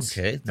 accents?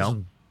 I don't care. It No?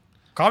 doesn't-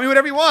 Call me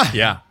whatever you want.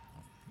 Yeah.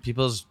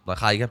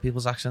 I get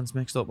people's accents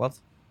mixed up, lad.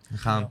 I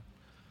can't.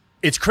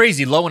 It's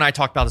crazy. Lo and I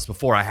talked about this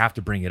before. I have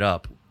to bring it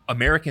up.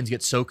 Americans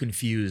get so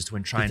confused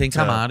when trying You think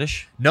to... I'm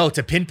Irish? No,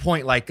 to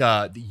pinpoint like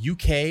the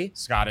UK,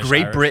 Scottish,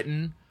 Great Irish.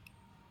 Britain,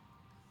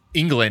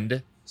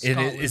 England.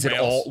 Scotland, Is it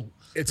Wales. all?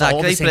 It's Nah, all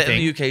the Great same Britain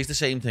thing. and UK is the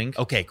same thing.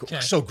 Okay, cool. Okay.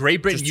 So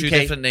Great Britain, Just two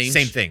UK, different names.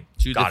 same thing.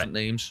 Two Got different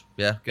names.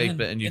 Yeah, Great And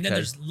Britain, UK. then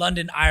there's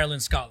London,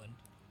 Ireland, Scotland.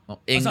 No,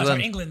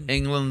 sorry, England,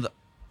 England.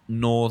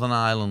 Northern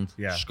Ireland,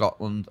 Yeah.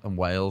 Scotland, and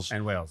Wales.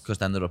 And Wales. Because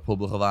then the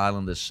Republic of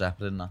Ireland is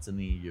separate and that's in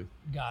the EU.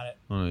 Got it.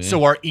 Oh, yeah.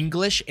 So are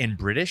English and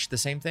British the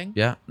same thing?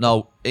 yeah,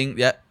 no,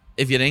 yeah.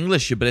 If you're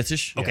English, you're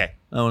British. Okay.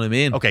 Know what I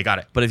mean? Okay, got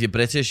it. But if you're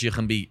British, you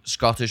can be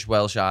Scottish,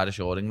 Welsh, Irish,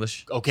 or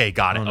English. Okay,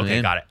 got it. Know what I Okay,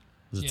 mean? got it.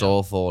 'Cause it's Yeah.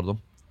 all for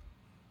them.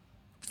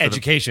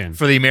 Education.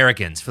 For the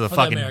Americans, for the For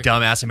the fucking Americans.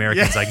 dumbass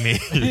Americans like me.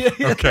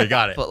 Okay,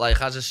 got it. But like,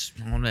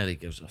 no one really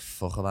gives a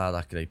fuck about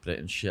that Great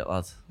Britain shit,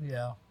 lad.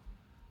 Yeah.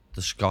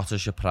 The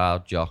Scottish are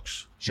proud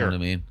jocks. Sure. You know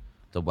what I mean?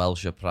 The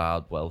Welsh are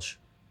proud Welsh.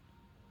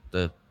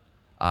 The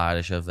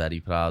Irish are very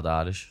proud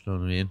Irish. You know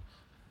what I mean?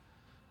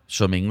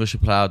 Some English are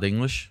proud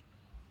English.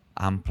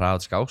 I'm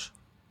proud Scouse.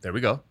 There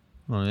we go.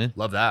 You know what I mean?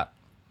 Love that.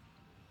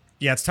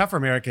 Yeah, it's tough for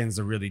Americans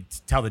to really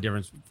tell the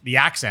difference. The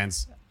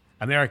accents,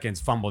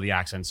 Americans fumble the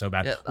accent so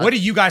bad. Yeah, What do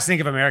you guys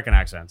think of American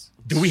accents?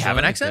 Do we have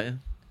an So accent? okay.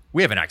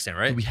 We have an accent,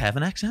 right? Do we have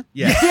an accent?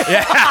 Yeah.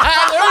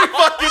 There we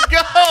fucking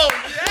go.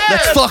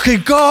 Let's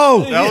fucking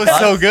go! That was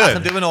so I'm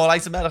good. doing all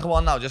right American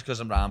one now just because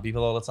I'm around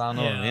people all the time.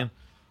 Know what I Yeah. mean?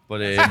 But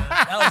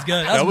That was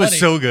good. That was funny.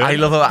 so good. I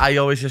love it. I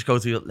always just go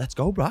to, let's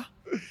go, bruh.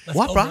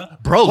 What, go,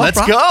 bruh? Bro, What, let's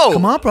bruh? go.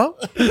 Come on, bro.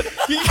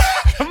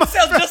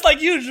 Sounds just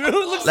like you, Drew.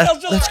 Looks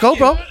sounds just Let's like go, you.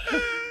 bro.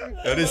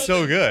 That is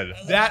so good.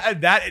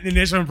 That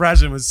initial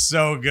impression was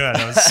so good.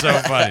 That was so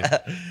funny.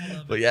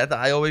 But yeah,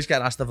 I always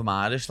get asked if I'm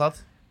Irish, lad.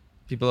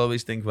 People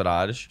always think we're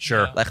Irish.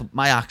 Sure. Yeah. Like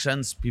my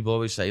accents, people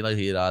always say like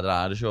you're either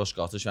Irish or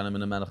Scottish when I'm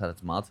in America.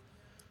 It's mad.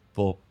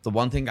 But the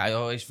one thing I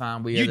always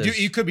found weird is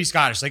You could be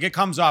Scottish. Like it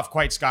comes off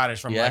quite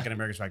Scottish from Yeah. like an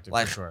American perspective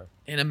like for sure.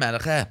 in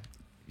America,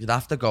 you'd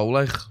have to go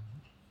like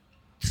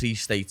 3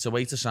 states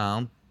away to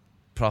sound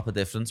proper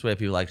difference. Where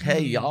people are like, hey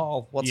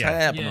y'all, what's Yeah.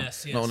 happening?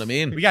 Yes, You know yes. what I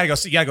mean? You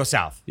gotta go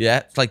south. Yeah,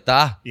 it's like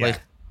that. Yeah.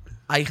 Like,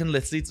 I can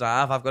literally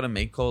drive. I've got a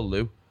mate called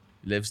Lou.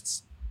 He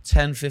lives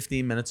 10,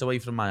 15 minutes away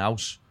from my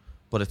house,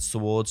 but it's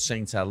towards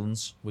St.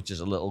 Helens, which is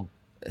a little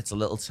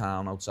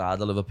town outside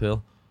of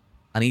Liverpool.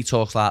 And he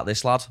talks like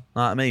this, lad.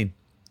 Know what I mean?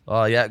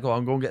 Oh, yeah, go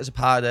and get us a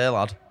pie there,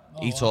 lad.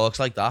 He wow. talks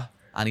like that.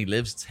 And he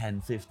lives 10,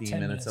 15 10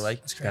 minutes away.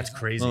 That's crazy. That's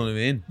crazy. Know what I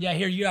mean? Yeah,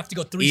 here you have to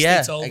go 3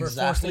 states over,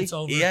 4 states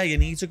over. Yeah, you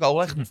need to go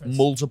like difference.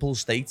 multiple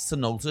states to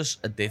notice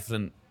a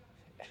different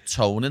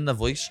tone in the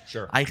voice.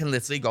 Sure. I can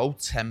literally go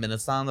 10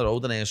 minutes down the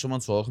road and hear someone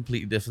talk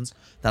completely different.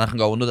 Then I can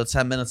go another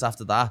 10 minutes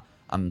after that,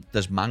 and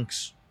there's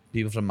Manx,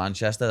 people from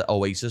Manchester,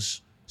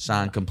 Oasis,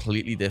 sound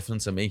completely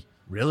different to me.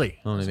 Really?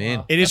 Know what I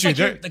mean? It is That's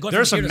true. like you're going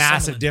There's from some here to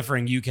massive Sunderland.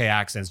 differing UK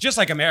accents. Just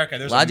like America,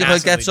 there's Glad a you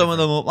could get massively some of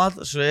different- them up, lad.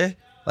 I swear.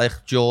 Like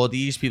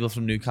Geordies, people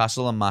from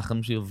Newcastle, and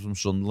Mackhams, people from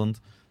Sunderland.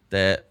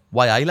 They're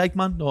why I like,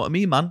 man. Know what I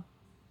mean, man?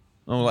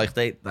 No, like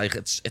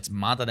it's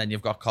mad, and then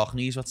you've got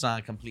Cockneys, what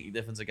sound completely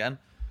different again,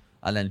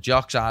 and then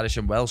Jocks, Irish,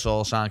 and Welsh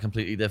all sound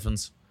completely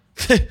different.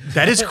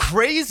 That is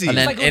crazy. And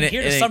It's then like going in it-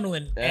 here in to it-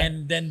 Sunderland, yeah.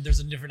 and then there's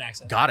a different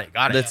accent. got it.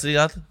 Literally,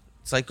 that.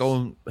 It's like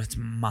going. It's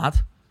mad.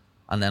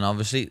 And then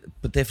obviously,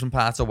 but different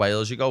parts of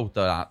Wales you go,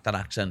 that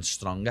accent's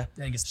stronger.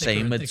 Yeah, it gets thicker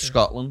Same and with thicker.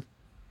 Scotland.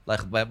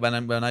 Like when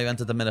I went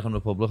to the Dominican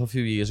Republic a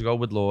few years ago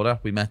with Laura,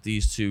 we met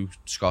these two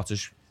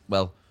Scottish,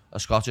 well, a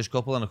Scottish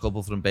couple and a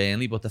couple from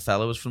Burnley, but the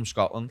fella was from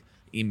Scotland.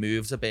 He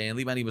moved to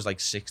Burnley when he was like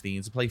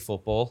 16 to play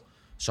football,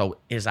 so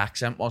his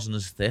accent wasn't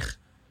as thick,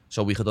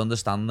 so we could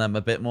understand them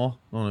a bit more.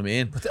 You know what I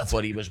mean?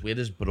 But he was with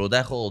his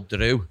brother called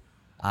Drew,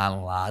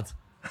 and lad,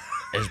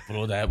 his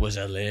brother was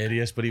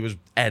hilarious, but he was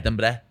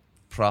Edinburgh,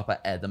 proper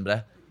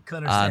Edinburgh.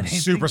 Couldn't And understand anything.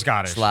 Super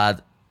Scottish.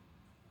 Lad,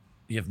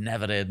 you've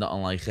never heard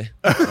nothing like it.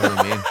 You know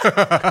what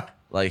I mean?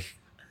 Like,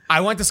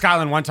 I went to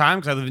Scotland one time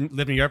because I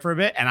lived in Europe for a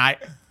bit, and I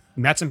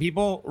met some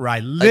people where I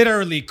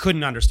literally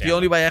couldn't understand. the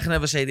only them. way I can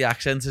ever say the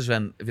accent is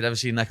when, if you've ever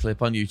seen that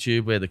clip on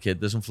YouTube where the kid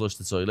doesn't flush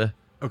the toilet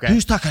Okay.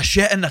 Who's took a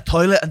shit in the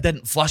toilet and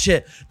didn't flush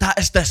it? That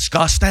is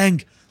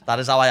disgusting. That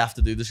is how I have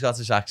to do the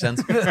Scottish accent.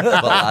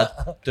 But lad,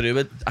 Drew,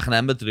 I can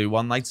remember Drew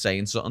one night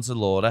saying something to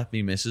Laura,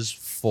 me missus,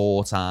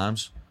 4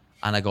 times.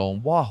 And I go,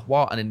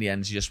 what? And in the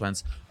end, she just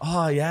went,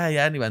 oh, yeah.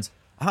 And he went,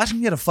 I'm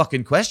asking you a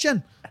fucking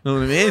question. You know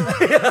what I mean?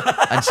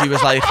 And she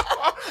was like,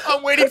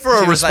 I'm waiting for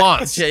a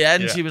response.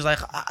 She was like,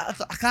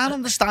 I can't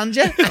understand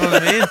you. You know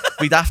what I mean?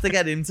 We'd have to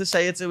get him to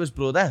say it to his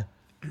brother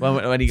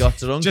when he got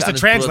drunk. Just and a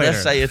his brother translator.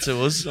 Say it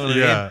to us. You know what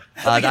Yeah. I mean?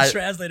 I think a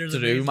translator's Drew,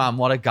 amazing. man,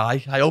 what a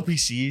guy. I hope he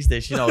sees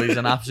this. You know, he's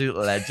an absolute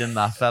legend,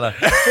 that fella.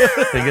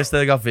 I think I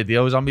still got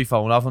videos on my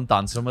phone of him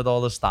dancing with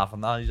all the staff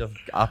and that. He's an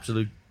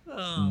absolute,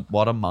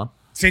 what a man.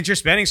 Since you're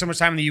spending so much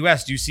time in the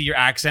U.S., do you see your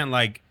accent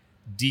like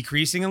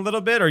decreasing a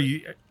little bit, or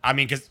I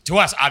mean, because to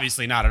us,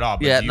 obviously not at all.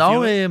 But Yeah, do you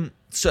feel it? no,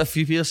 so a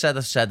few people said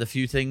I've said a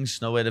few things.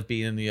 Nowhere I've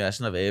been in the US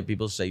and I've heard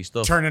people say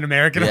stuff. Turning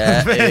American.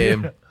 Yeah, a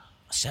little bit.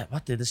 I said,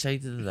 what did I say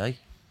today?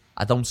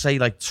 I don't say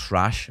like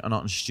trash or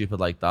nothing stupid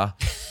like that.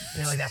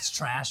 They're like, that's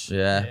trash.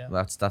 Yeah,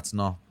 that's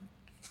not.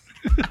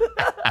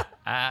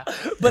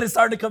 But it's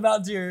starting to come out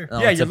into your.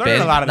 No, Yeah, it's you're learning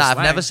bit. a lot of the Nah, I've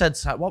slang. never said.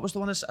 What was the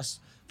one?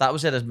 That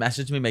was it. A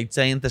message me made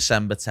saying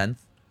December 10th,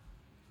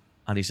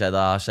 and he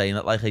said, saying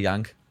it like a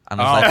yank,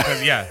 and I was Oh, like,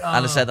 'cause, yeah.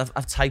 and I said,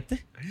 I've typed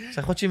it. It's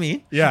like, what do you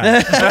mean?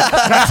 Yeah.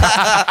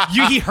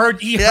 He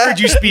heard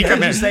you speak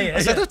him. you say I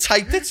it. said, I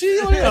typed it to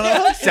you. I don't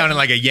know. Sounding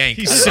like a yank.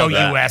 He's I so love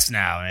that. U.S.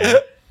 now, man.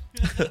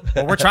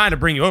 Well, we're trying to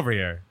bring you over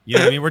here. You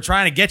know what I mean? We're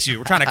trying to get you.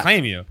 We're trying to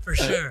claim you. For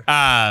sure.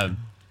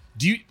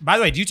 Do you? By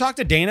the way, do you talk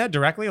to Dana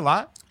directly a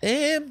lot?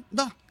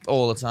 Not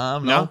all the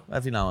time. No,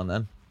 every now and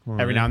then.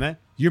 Every now and then.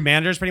 Your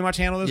managers pretty much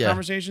handle those Yeah.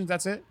 conversations.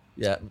 That's it.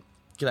 Yeah,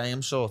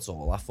 Graham sorts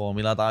all that for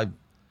me, lad.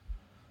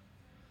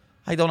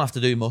 I don't have to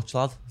do much,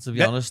 lad. To be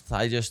Yeah. honest,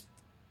 I just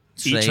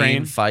Eat, train,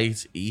 train.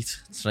 fight, eat,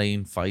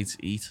 train, fight,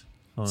 eat.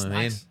 You know what I mean?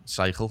 nice.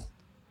 Cycle.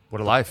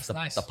 What a life. That's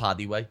nice. The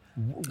PADDY way.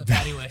 The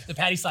Paddy way. The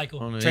Paddy cycle.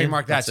 You know what I mean?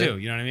 Trademark that That's too.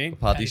 it. You know what I mean? PADDY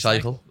Paddy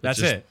cycle. cycle. That's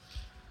just it.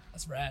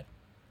 That's rad.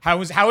 How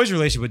is your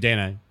relationship with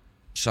Dana?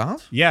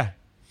 Sound? Yeah,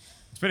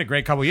 it's been a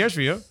great couple years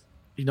for you.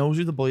 He knows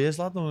who the boy is,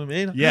 lad. Know what I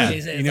mean? Yeah,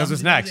 It's he knows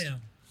what's something next. to do.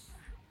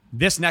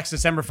 This next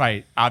December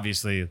fight,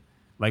 obviously,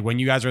 like when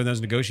you guys are in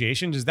those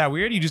negotiations, is that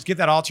weird? You just give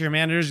that all to your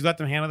managers, you let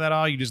them handle that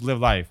all, you just live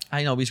life.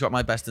 I know he's got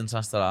my best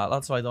interest at heart,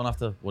 lad, so I don't have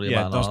to worry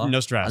Yeah, about all that. no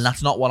stress. And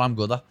that's not what I'm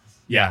good at.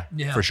 Yeah.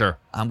 Yeah. For sure.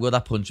 I'm good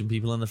at punching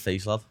people in the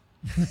face, lad.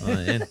 You know what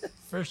I mean?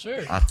 For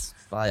sure.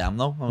 I am,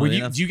 though. You know what I Would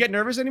mean? you, do you get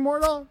nervous anymore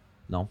at all?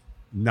 No.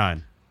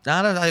 None.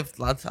 I've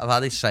had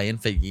this saying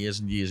for years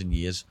and years and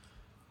years.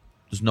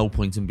 There's no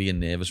point in being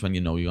nervous when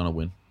you know you're going to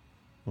win.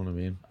 You know what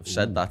I mean? I've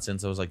said that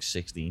since I was like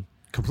 16.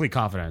 Complete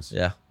confidence.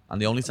 Yeah.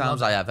 And the only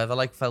times that. I have ever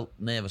like felt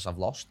nervous, I've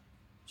lost.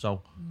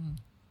 So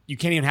You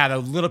can't even have a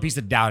little piece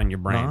of doubt in your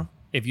brain. No.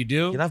 If you you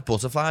do, can have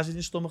butterflies in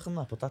your stomach and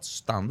that, but that's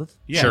standard.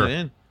 Yeah. You know Sure. what I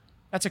mean?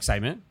 that's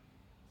excitement.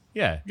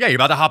 Yeah. Yeah, you're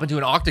about to hop into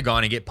an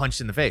octagon and get punched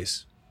in the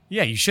face.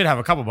 Yeah, you should have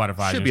a couple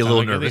butterflies. Should in be a your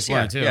little stomach, at nervous. least one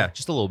Yeah, or two. yeah,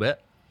 just a little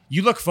bit.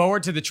 You look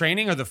forward to the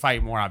training or the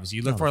fight more, obviously.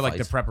 You look No, for the like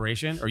the fight.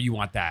 preparation, or you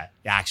want that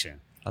action.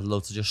 I'd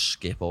love to just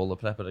skip all the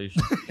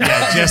preparation.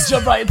 Yeah, Just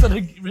jump right into the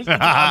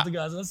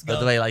octagons. Let's By the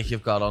go. way, like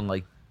you've got on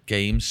like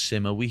games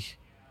sim a week.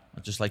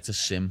 I'd just like to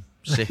sim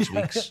 6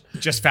 weeks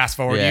just fast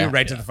forward Yeah. you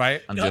right to the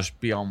fight. and Yep. just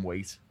be on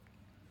weight,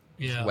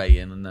 Yeah. weigh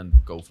in, and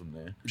then go from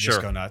there. Just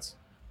Sure. go nuts.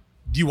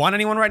 Do you want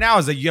anyone right now?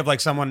 Is that you have like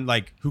someone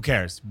like who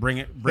cares?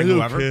 Bring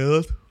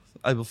whoever.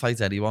 I will fight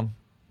anyone.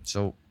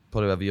 So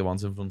put whoever you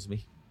want in front of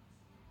me.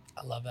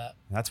 I love that.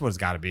 That's what it's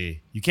got to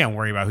be. You can't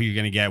worry about who you're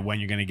gonna get, when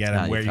you're gonna get him,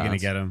 Nah, you where you're gonna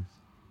can't. get him.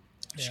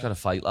 Just Yeah. gotta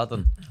fight, lad.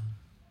 And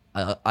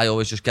I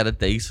always just get a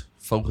date,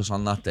 focus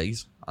on that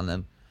date, and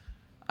then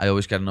I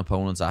always get an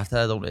opponent after.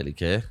 I don't really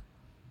care.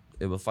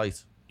 It will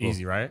fight. But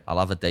Easy, right? I'll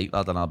have a date,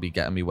 lad, and I'll be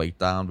getting my weight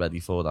down, ready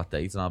for that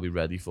date, and I'll be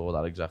ready for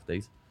that exact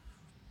date.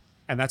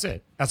 And that's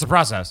it. That's the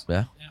process.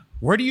 Yeah.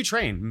 Where do you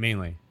train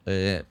mainly?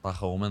 Back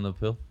home in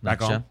Liverpool. Back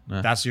next home. year.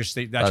 Yeah. That's your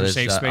state. That's That your is,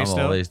 safe space I'm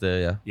still. always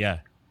there, yeah. Yeah.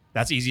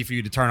 That's easy for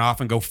you to turn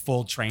off and go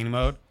full train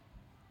mode.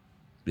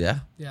 Yeah,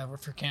 Yeah, we're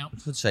for camp. I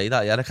could say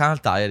that. Yeah, I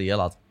can't diet here,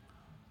 lad.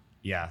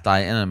 Yeah.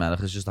 Dieting in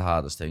America is just the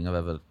hardest thing I've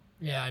ever.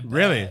 Yeah. I bet.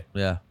 Really?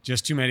 Yeah,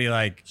 Just too many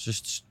like. it's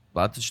just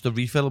lad. Just the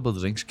refillable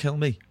drinks kill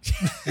me.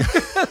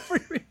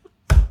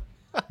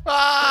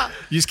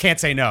 You just can't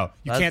say no.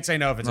 You That- can't say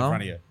no if it's in no.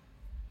 front of you.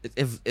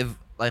 If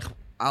like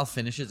I'll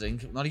finish a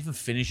drink, not even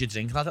finish a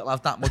drink, lad. I'll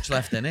have that much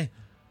left in it.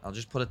 I'll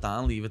just put it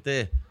down, leave it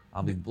there.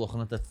 I'll be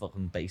looking at the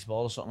fucking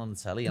baseball or something on the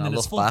telly, and And I then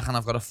look it's full. back and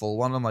I've got a full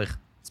one. I'm like,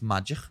 it's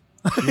magic.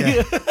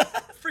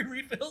 Free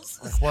refills.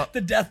 what?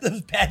 The death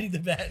of Paddy the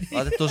Baddy.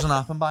 Lad, it doesn't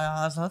happen by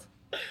ours, lad.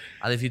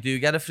 And if you do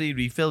get a free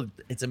refill,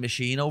 it's a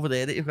machine over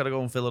there that you've got to go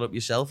and fill it up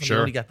yourself. And Sure.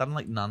 you only get that in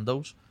like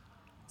Nando's.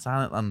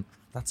 And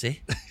that's it.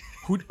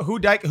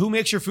 Who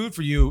makes your food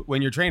for you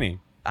when you're training?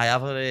 I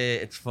have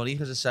it's funny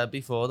because I said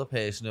before, the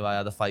person who I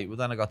had a fight with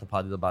and I got the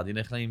Paddy the Baddy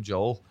nickname,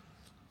 Joel,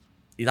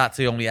 that's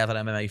the only ever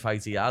MMA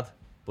fight he had,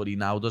 but he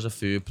now does a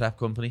food prep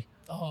company.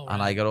 Oh, and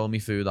right. I get all my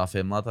food off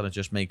him, lad, and it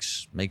just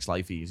makes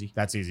life easy.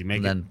 That's easy.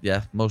 Make And it.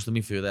 then most of my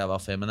food I have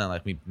off him, and then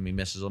like me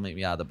missus will make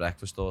me either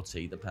breakfast or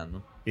tea,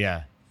 depending.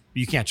 Yeah.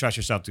 You can't trust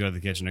yourself to go to the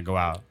kitchen and go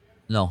out.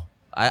 No,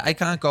 I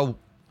can't go.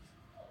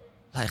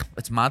 Like,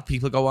 it's mad.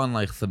 People go on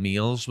like for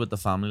meals with the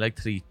family like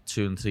 2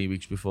 and 3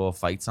 weeks before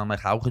fights. I'm like,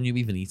 how can you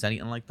even eat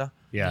anything like that?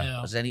 Yeah. Yeah.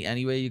 There's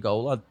anywhere you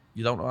go, lad,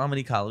 you don't know how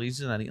many calories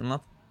in anything,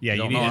 lad. Yeah, you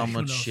you don't need know it. how Who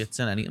much knows? shit's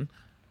in anything,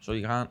 so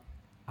you can't.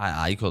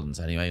 I couldn't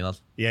anyway, lad.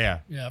 Yeah.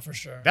 Yeah, for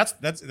sure. That's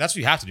what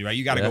you have to do, right?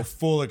 You got to Yeah. go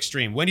full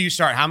extreme. When do you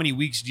start? How many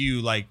weeks do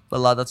you like?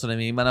 But lad, that's what I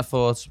mean. When I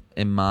fought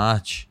in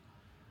March,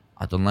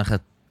 I done like a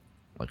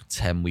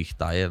 10-week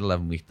diet,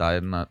 11-week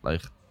diet, and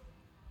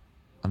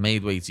I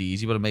made weight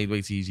easy, but I made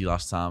weight easy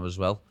last time as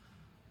well.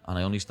 And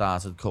I only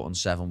started cutting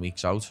 7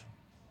 weeks out.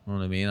 You know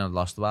what I mean? I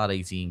lost about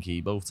 18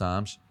 kg both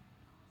times.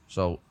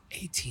 So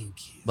 18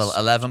 kilos. well,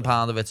 11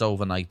 pound of it's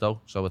overnight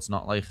though, so it's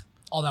not like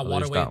All that I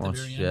water lose weight that at the much.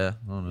 very end. Yeah,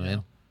 you know what I Yeah.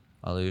 mean.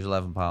 I lose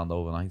 11 pound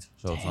overnight,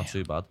 so it's not Damn.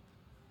 too bad.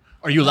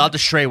 Are you allowed to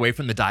stray away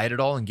from the diet at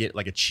all and get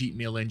like a cheat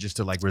meal in just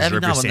to like reserve Every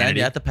your now and then, sanity?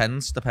 yeah, it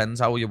depends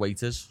how your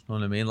weight is. You know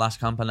what I mean? Last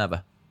camp I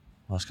never.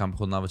 Last camp I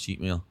couldn't have a cheat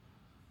meal.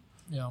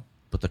 Yeah.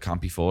 But the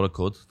camp before I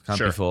could. The camp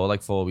Sure. before,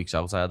 like 4 weeks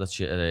out, I had a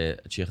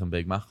chicken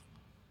Big Mac.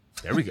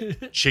 There we go.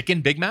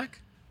 Chicken Big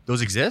Mac?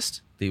 Those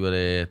exist? They were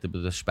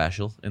the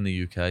special in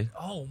the UK.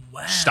 Oh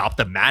wow. Stop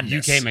the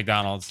madness. UK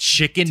McDonald's.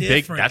 Chicken Big.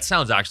 Different. That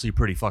sounds actually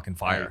pretty fucking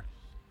fire.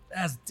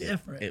 That's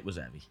different. It was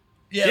heavy.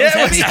 Yeah,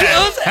 Yeah, it was heavy.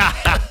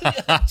 It was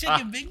heavy.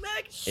 Chicken Big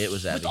Mac. It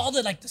was heavy. With all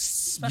the like the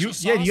special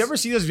sauce. Yeah, do you ever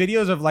see those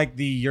videos of like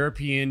the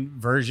European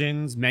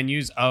versions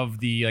menus of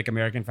the like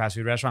American fast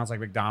food restaurants like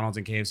McDonald's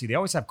and KFC? They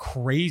always have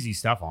crazy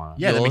stuff on them.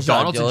 Yeah, the Yours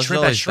McDonald's and yours shrimp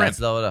always has shrimp.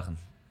 better though, I reckon.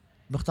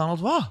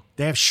 McDonald's what?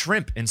 They have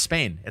shrimp in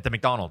Spain at the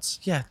McDonald's.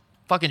 Yeah.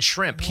 Fucking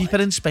shrimp. Keep it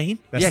in Spain.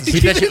 That's Yeah, the-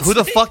 keep that shit. Who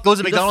the fuck goes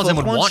to Who the McDonald's and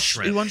fuck would want wants-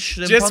 shrimp? Who wants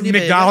shrimp Just on your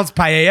burger? McDonald's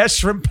paella,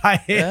 shrimp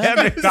paella, Yeah.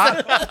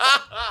 McDonald's.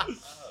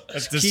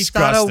 That's Keep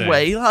disgusting. that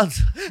away, lad.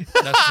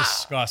 That's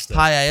disgusting.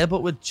 Paella,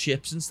 but with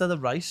chips instead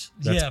of rice.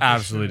 That's Yeah, for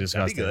absolutely sure.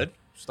 That'd disgusting. be good.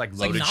 Just like like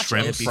loaded nachos.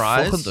 shrimp It'd be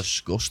fries. fucking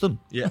disgusting.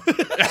 Yeah.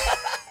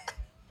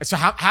 So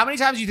how many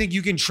times do you think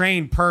you can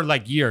train per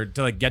like year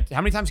to like get?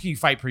 How many times can you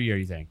fight per year?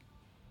 You think?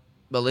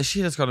 Well, this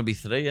year it's going to be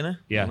 3, innit?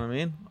 Yeah. You know what I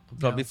mean? I'd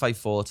probably fight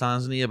 4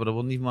 times in a year, but I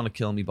wouldn't even want to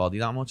kill my body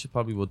that much. I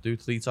probably would do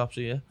 3 tops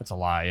a year. That's a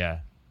lot. Yeah,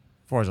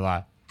 4 is a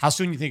lot. How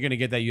soon you think you're gonna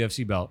get that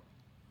UFC belt?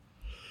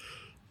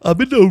 I'm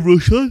in no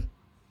rush, lad.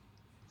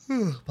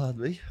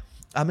 Pardon me.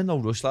 I'm in no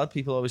rush, lad.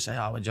 People always say,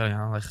 oh, enjoy.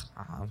 I'm like,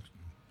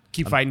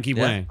 Keep fighting, keep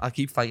yeah, winning. I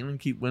keep fighting and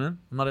keep winning.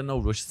 I'm not in no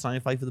rush to try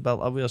and fight for the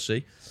belt.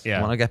 Obviously, Yeah.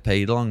 I want to get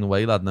paid along the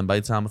way, lad. And then by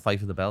the time I fight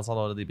for the belt, I'll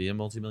already be a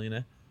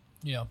multi-millionaire.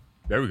 Yeah.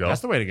 There we go.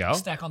 That's the way to go.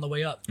 Stack on the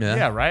way up.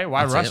 Yeah, right.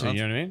 Why That's rush it, it? man.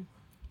 You know what I mean?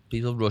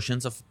 People rush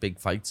into big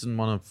fights and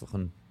want to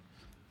fucking.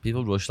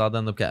 People rush, lad,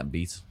 end up getting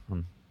beat.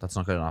 And that's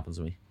not going to happen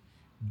to me.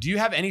 Do you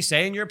have any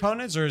say in your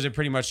opponents, or is it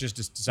pretty much just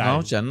decided?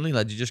 No, generally,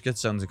 like, you just get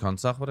sent into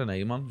contact with a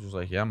name on. Just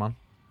like, yeah, man.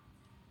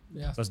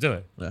 Yeah. Let's do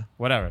it. Yeah.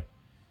 Whatever.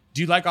 Do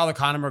you like all the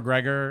Conor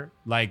McGregor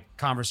like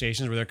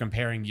conversations where they're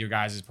comparing your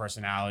guys'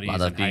 personalities? Lad,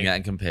 and I've been height?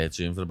 getting compared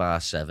to him for about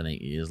 7-8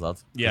 years, lad.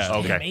 Yeah.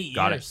 Okay, Damn, 8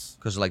 got it. years.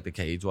 Because of like the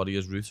Cage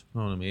Warriors route. You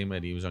know what I mean?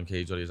 When he was on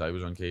Cage Warriors, I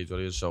was on Cage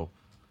Warriors. So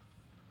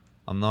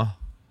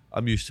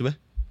I'm used to it.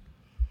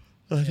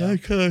 Yeah.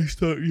 Can I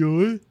start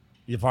yawning?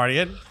 You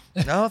partying?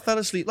 No, I fell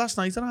asleep last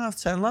night at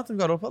 10:30, lad, and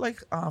got up at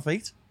like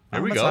 8:30.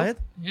 There we I'm go. tired.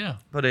 Yeah.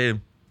 But The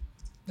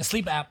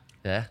sleep app.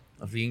 yeah,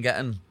 I've been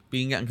getting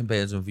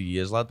compared to him for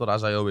years, lad. But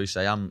as I always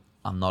say, I'm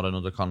not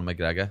another Conor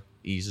McGregor.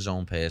 He's his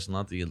own person,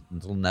 lad.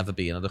 There'll never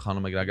be another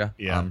Conor McGregor.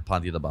 Yeah. I'm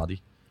Paddy the Baddy.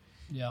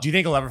 Yeah. Do you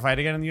think he'll ever fight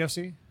again in the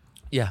UFC?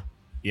 Yeah,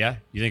 Yeah.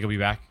 You think he'll be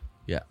back?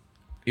 yeah.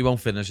 He won't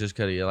finish his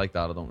career like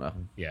that. I don't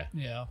reckon. Yeah.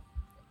 Yeah.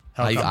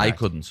 He'll come I back.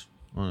 couldn't.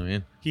 You know what I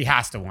mean? He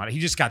has to want it. He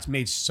just got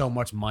made so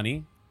much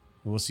money.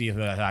 We'll see if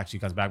that actually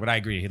comes back. But I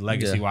agree.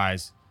 Legacy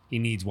wise, he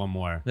needs one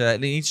more. Yeah, he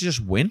needs to just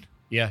win.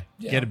 Yeah.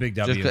 Yeah. Get a big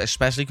W.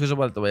 Especially because of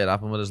what the way it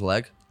happened with his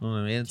leg. You know what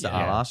I mean? It's Yeah.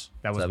 ass.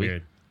 That was It's heavy.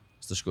 weird.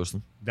 It's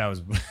disgusting. That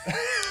was.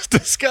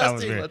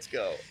 disgusting. weird. Let's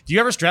go. Do you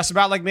ever stress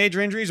about like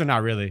major injuries or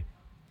not really?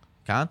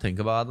 Can't think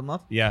about them,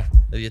 lad. Yeah.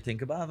 If you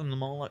think about them, they're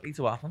more likely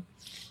to happen.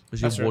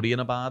 Because That's you're right. worrying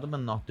about them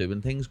and not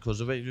doing things because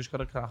of it. You just got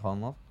to crack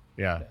on, lad.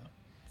 Yeah.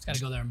 Just gotta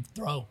go there and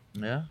throw.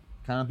 Yeah.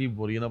 Can't be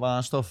worrying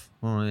about stuff.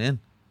 You know what I mean?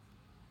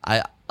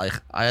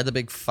 I had a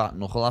big fat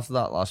knuckle after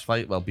that last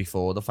fight. Well,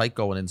 before the fight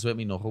going into it,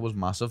 my knuckle was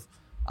massive.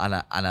 And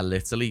I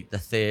literally, the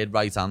third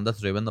right-hander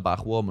threw in the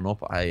back warming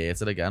up, I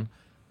hit it again.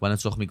 When I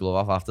took my glove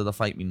off after the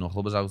fight, my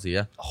knuckle was out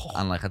here.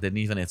 And like I didn't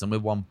even hit him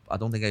with one, I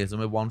don't think I hit him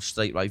with one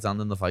straight right hand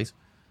in the fight.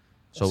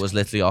 So it was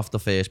literally off the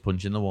first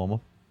punch in the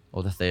warm-up.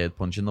 Or the third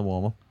punch in the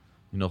warm-up.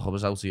 My knuckle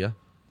was out here.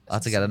 I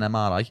had to get an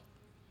MRI.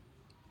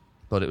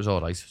 But it was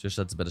alright. Just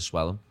had a bit of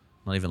swelling.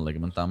 Not even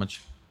ligament damage.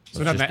 So It's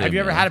no, just man, have doing you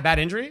ever me had a in. bad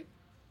injury?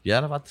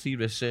 Yeah, I've had 3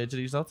 wrist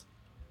surgeries, that.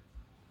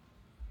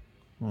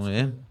 Oh,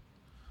 yeah.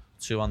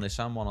 2 on this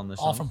hand, 1 on this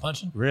All hand. from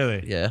punching.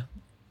 Really? Yeah,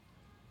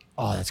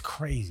 Oh, that's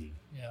crazy.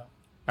 Yeah.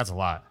 That's a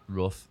lot.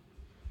 rough.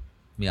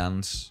 My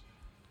hands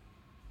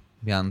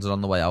are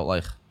on the way out,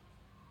 like.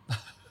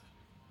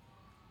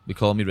 We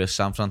call me wrists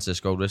San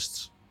Francisco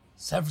wrists.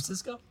 San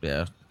Francisco?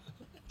 Yeah.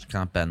 Just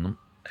can't bend them.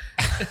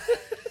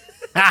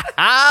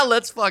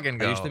 Let's fucking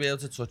go. I used to be able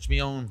to touch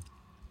me own.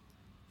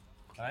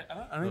 I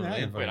don't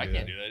even know. Wait, I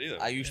can't do that either.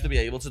 I used to be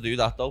able to do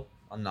that though,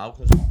 and now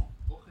because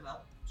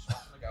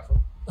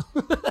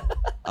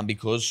and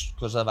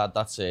because I've had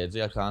that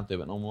surgery, I can't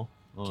do it no more.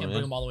 Know what I Can't mean?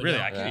 bring them all the way Really,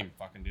 down. I can't even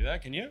fucking do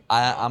that. Can you?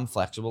 I'm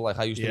flexible. Like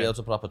I used to be Yeah. able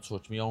to proper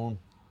touch me own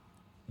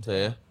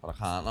there, but I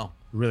can't now.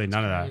 Really,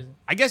 none of that. crazy.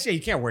 I guess yeah,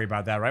 you can't worry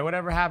about that, right?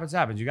 Whatever happens,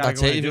 happens. You gotta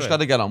That's go it. in You and just do got it.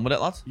 to get on with it,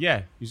 lad. Yeah,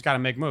 you just gotta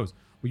make moves.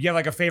 Would you have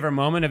like a favorite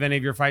moment of any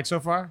of your fights so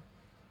far?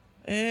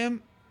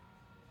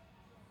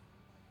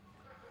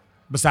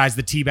 Besides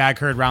the teabag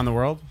heard around the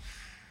world?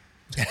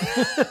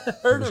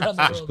 Heard around the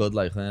That's world. good,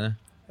 like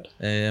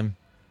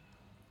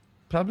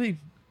probably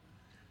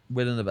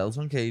winning the belt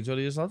on Cage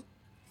Warriors, lad.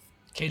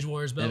 Cage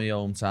Warriors In belt. my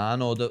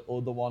hometown,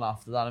 or the one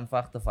after that. In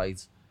fact, the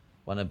fight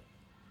when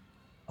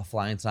a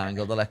flying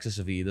triangle, Alexis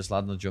Avidas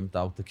lad, and I jumped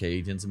out the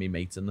cage into me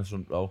mate in the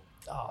front row.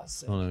 Oh,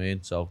 sick. You know what I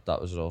mean? So that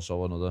was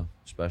also another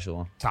special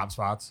one. Top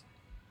spots.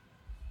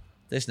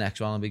 This next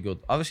one will be good.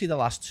 Obviously, the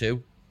last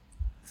two,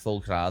 full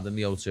crowd in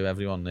the O2,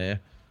 everyone there,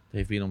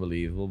 they've been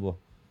unbelievable. But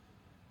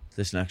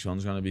this next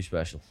one's going to be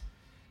special.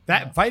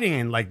 That fighting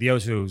in like the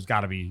O2's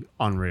got to be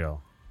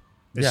unreal.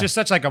 It's Yeah. just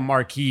such like a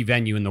marquee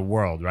venue in the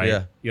world, right?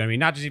 Yeah. You know what I mean?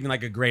 Not just even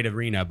like a great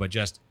arena, but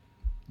just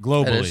It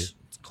globally. is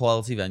a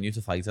quality venue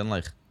to fight in.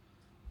 Like,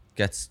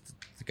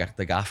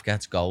 the gaff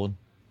gets going.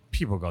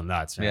 People go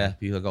nuts, man. Yeah,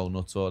 people go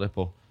nuts for it.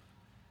 But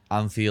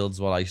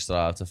Anfield's what I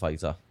strive to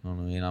fight at. You know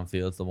what I mean?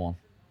 Anfield's the one.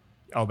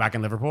 Oh, back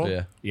in Liverpool?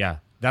 Yeah. Yeah.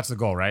 That's the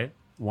goal, right?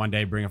 One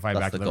day bring a fight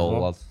That's back the to goal,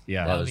 Liverpool. lad.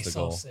 Yeah. That That'd is be the so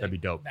goal. sick. That'd be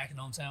dope. Back in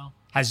hometown.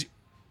 Does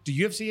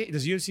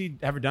UFC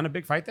ever done a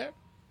big fight there?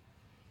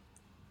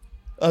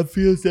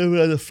 Anfield's never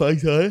had a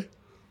fight,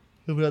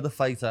 Never had a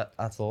fight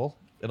at all.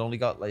 It only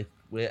got like,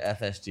 we're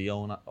FSG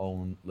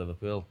own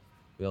Liverpool.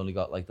 We only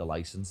got like the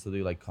license to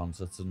do like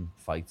concerts and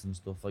fights and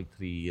stuff like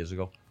 3 years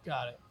ago.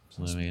 Got it.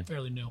 You know what I mean?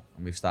 Fairly new.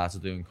 And we've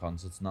started doing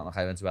concerts. Not like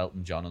I went to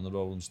Elton John and the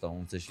Rolling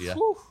Stones this year.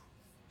 Whew.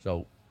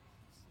 So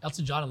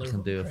Elton John and we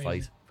Liverpool. can do a Crazy.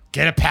 fight.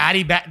 Get a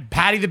Paddy the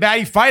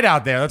Baddy fight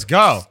out there. Let's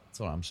go. That's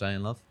what I'm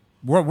saying, love.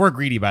 We're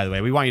gready, by the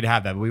way. We want you to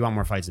have that, but we want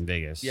more fights in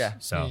Vegas. Yeah.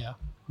 So Yeah.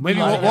 maybe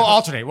Yeah. we'll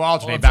alternate. We'll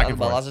alternate back and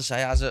Well, forth. as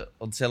I say,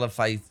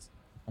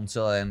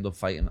 until I end up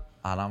fighting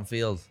at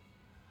Anfield,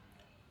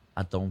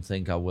 I don't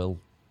think I will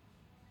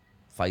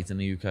fight in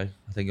the UK.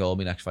 I think all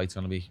my next fight's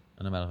going to be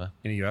in America.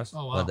 In the US?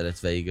 Oh, wow. Whether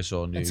it's Vegas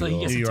or New Until he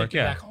York. gets New a York, ticket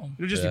yeah. back home.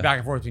 It'll just be Yeah. back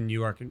and forth between New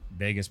York and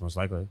Vegas, most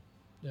likely.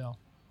 Yeah.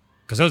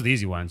 Because those are the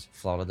easy ones.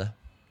 Florida.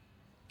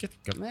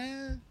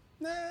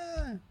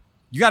 Nah.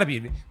 You got to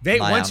be.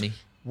 Miami.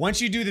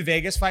 Once you do the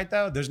Vegas fight,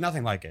 though, there's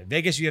nothing like it.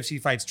 Vegas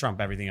UFC fights trump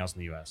everything else in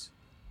the US.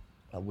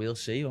 We'll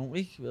see, won't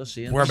we? We'll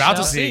see. We're about to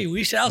shall see. see.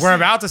 We shall We're see.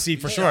 about to see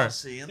for sure.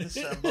 see in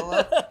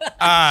December.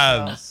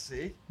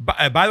 See.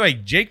 By the way,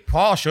 Jake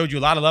Paul showed you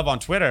a lot of love on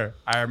Twitter.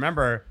 I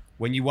remember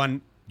when you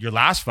won your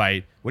last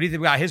fight. What do you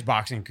think about his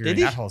boxing career Did in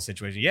he? that whole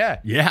situation? Yeah.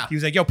 Yeah. He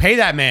was like, yo, pay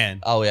that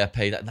man. Oh yeah,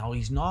 pay that. No,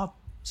 he's not.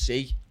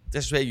 See,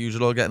 this is where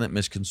you're all getting it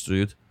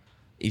misconstrued.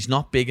 He's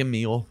not bigging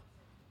me up.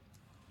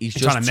 He's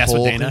trying just to mess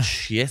with talking Dana.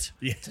 shit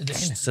To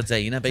Dana. to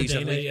Dana,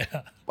 basically.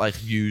 Yeah. Like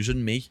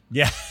using me.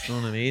 Yeah. You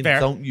know what I mean? Fair.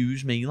 Don't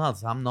use me, lad.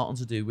 I'm nothing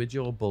to do with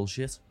your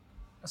bullshit.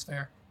 That's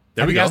fair.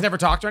 Have we you guys go. never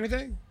talked or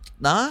anything?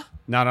 Nah, No,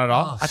 not at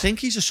all. Oh. I think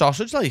he's a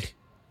sausage, like.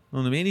 You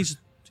know what I mean?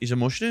 He's a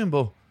mushroom,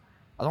 but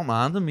I don't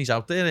mind him. He's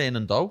out there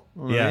earning dough.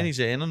 You know what I Yeah. mean? He's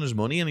earning his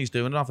money and he's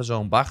doing it off his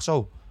own back.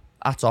 So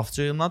hats off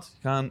to him, lad.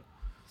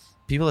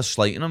 People are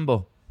slating him,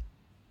 but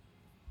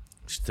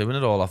he's doing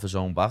it all off his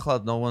own back,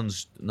 lad. No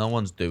one's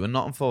doing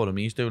nothing for him.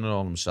 He's doing it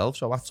all himself.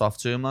 So hats off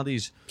to him, lad.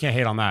 Can't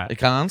hate on that. He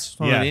can't.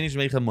 You know what Yeah. I mean? He's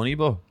making money,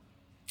 but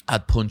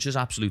I'd punch his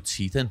absolute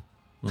teeth in.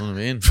 You know what I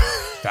mean?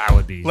 That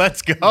would be.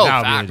 Let's go. That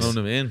would be Facts. You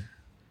know what I mean?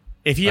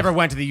 If he ever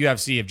went to the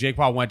UFC, if Jake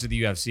Paul went to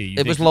the UFC, you It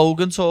think was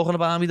Logan talking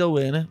about me though,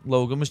 wasn't it?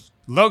 Logan was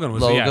Logan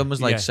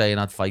was like yeah. saying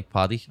I'd fight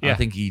Paddy. Yeah. I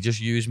think he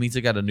just used me to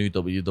get a new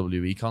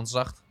WWE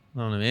contract. You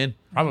know what I mean?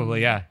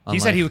 Probably, yeah. I'm He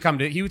said like- he would come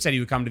to. He would say he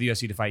would come to the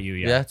UFC to fight you.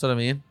 Yeah, Yeah. that's what I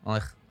mean.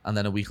 Like, and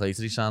then a week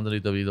later he signed a new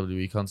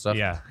WWE contract.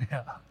 Yeah.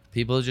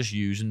 People are just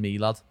using me,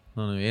 lad.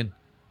 You know what I mean?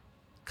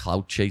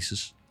 Clout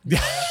chasers.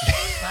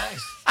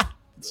 Nice.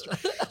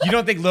 You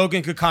don't think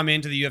Logan could come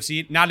into the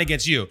UFC, not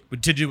against you,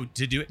 but to do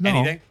No.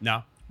 anything?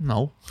 No.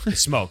 No.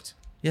 Smoked.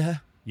 Yeah.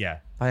 Yeah.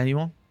 By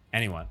anyone?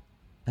 Anyone.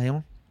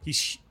 Anyone?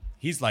 He's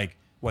like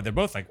what? They're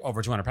both like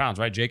over 200 pounds,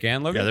 right? Jake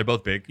and Logan. Yeah, they're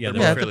both big. Yeah,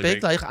 They're Yeah, both the really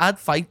big. Like, I'd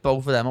fight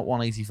both of them at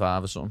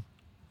 185 or something.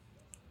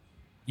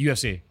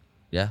 UFC.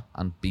 Yeah,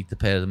 and beat the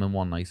pair of them in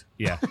one night.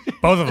 Yeah.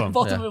 Both of them.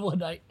 Both Yeah. of them in one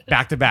night.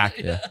 Back to back.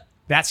 Yeah.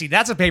 That's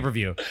a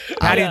pay-per-view.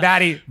 Paddy Yeah.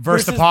 Baddy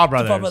versus the Paul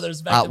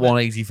brothers. back At to back.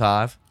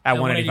 185. At At 185. They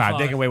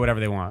 185. can weigh whatever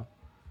they want.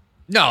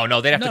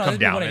 No, they'd have No, to they'd come be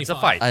down. It's a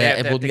 185. fight.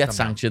 It wouldn't get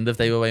sanctioned if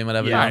they were weighing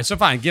whatever. Yeah. they All want. right, so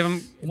fine. Give them.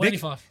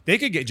 185. They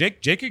could get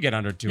Jake could get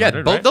under 200.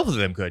 Yeah, both, right? both of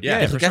them could. Yeah,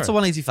 Yeah. If for it gets sure. to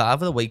 185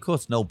 with a weight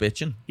cut, no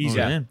bitching. Easy. You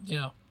know what I mean?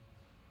 Yeah.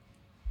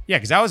 Yeah,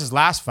 because that was his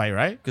last fight,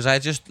 right? Because I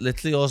just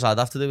literally all I'd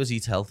have to do is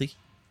eat healthy.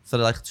 for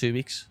like 2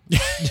 weeks.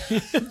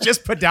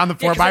 Just put down the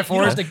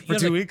 4x4s for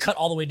 2 weeks. Cut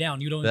all the way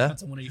down. You'd only cut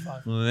to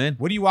 185. You know what I mean?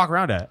 What do you walk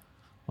around at?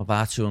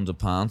 About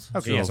 £200.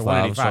 Okay, yeah, so 205 or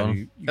 185. something.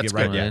 You That's get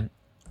right good, there. yeah.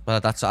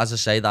 But that's, as I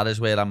say, that is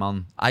where I'm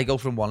on. I go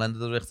from one end of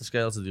the Richter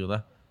scale to the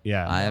other.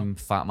 Yeah. I am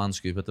fat man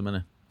scoop at the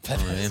minute. You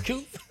know what I mean?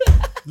 Cool.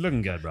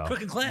 Looking good, bro.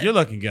 Quick and clean. You're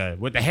looking good.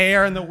 With the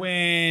hair and the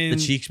wind. The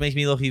cheeks make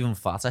me look even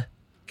fatter.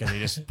 Because they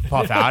just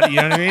puff out. You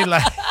know what I mean?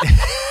 Like,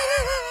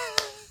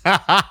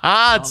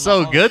 It's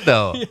so good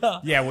though.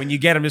 yeah, when you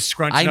get them just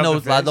scrunching I up know,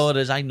 the face. lad, though it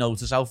is. I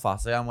notice how fat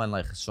I am when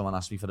like someone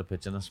asks me for a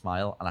picture and a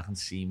smile, and I can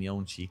see my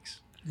own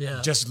cheeks.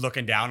 Yeah. Just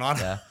looking down on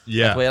it. Yeah,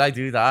 Yeah. Like, when I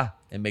do that,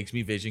 it makes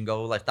me vision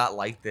go like that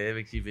light there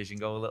makes your vision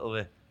go a little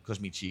bit because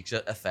my cheeks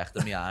are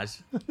affecting my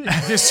eyes.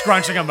 Just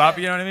scrunching them up.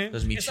 You know what I mean?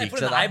 Because my It's like cheeks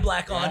putting are the eye that.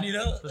 black on, you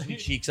know? My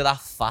cheeks are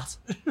that fat.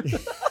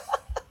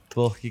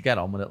 But you get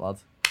on with it, lad.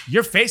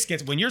 Your face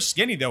gets, when you're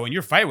skinny though, when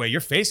you're fight weight,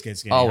 your face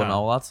gets skinny. Oh huh?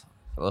 no, lad.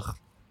 Ugh.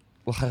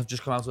 Well, I've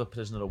just come out of a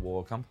prisoner of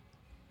war camp.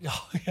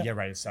 Oh, yeah. Yeah,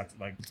 right. It sucked.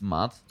 Like, It's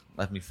mad.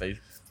 Like me face.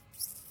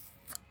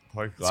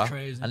 Like It's that.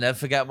 crazy. I never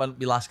forget when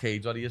my last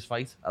Cage Warriors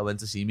fight. I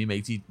went to see me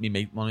mate,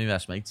 one of my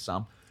best mates,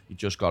 Sam. He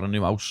just got a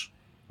new house.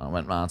 And I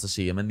went round to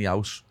see him in the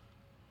house.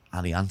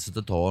 And he answered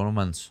the door and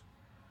went,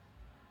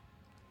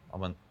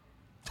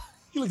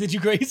 He looked at you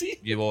crazy?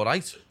 you all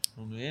right?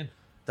 I mean,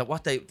 that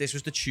what day? This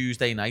was the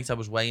Tuesday night. I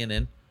was weighing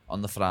in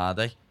on the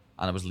Friday.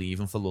 And I was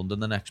leaving for London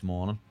the next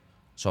morning.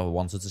 So I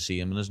wanted to see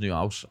him in his new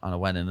house. And I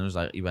went in and was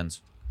like, he went,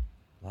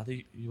 lad, are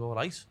you all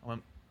right? I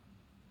went,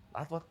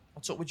 lad,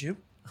 what's up with you?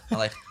 I'm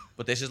like,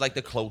 but this is like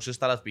the closest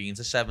that I've been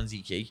to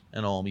 70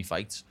 in all my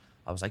fights.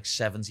 I was like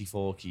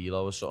 74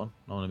 kilo or something.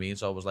 You know what I mean?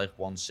 So I was like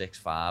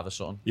 165 or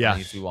something. Yeah. I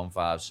used to be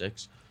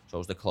 156. So it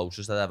was the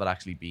closest I'd ever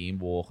actually been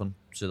walking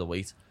to the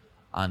weight.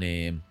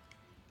 And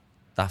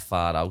that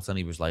far out, and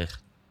he was like,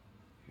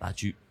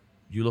 lad, you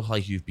look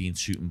like you've been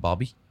shooting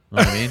Bobby. You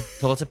know what I mean?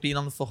 Thought I'd been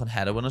on the fucking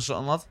heroin or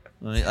something, lad.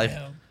 You know what I mean? Like,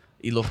 Damn.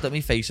 he looked at me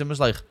face and was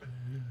like,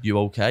 you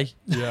okay?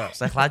 yeah. It's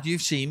like, lad,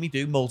 you've seen me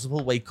do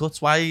multiple weight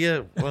cuts. Why are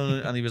you?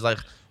 And he was like,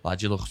 lad,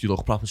 you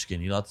look proper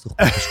skinny, lad. You look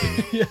proper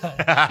skinny.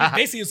 Yeah.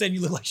 Basically, you're saying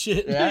you look like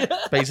shit.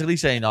 Basically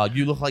saying, oh,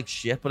 you look like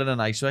shit, but in a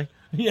nice way.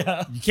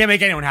 Yeah. You can't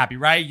make anyone happy,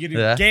 right? You're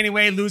Yeah. gaining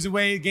weight, losing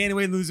weight, gaining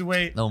weight, losing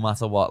weight. No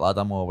matter what, lad,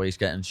 I'm always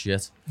getting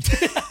shit.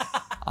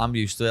 I'm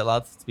used to it,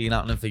 lad. It's been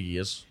happening for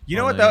years. You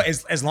know what though?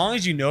 As long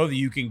as you know that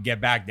you can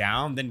get back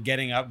down, then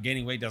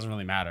gaining weight doesn't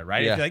really matter,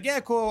 right? Yeah. If you're like, yeah,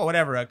 cool,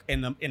 whatever.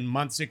 In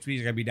month 6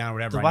 weeks, I gotta be down,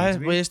 whatever. The I need to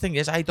be. weirdest thing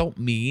is, I don't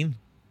mean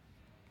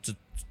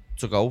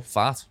to go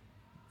fat,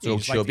 to You go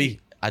just like to chubby.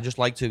 eat. I just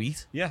like to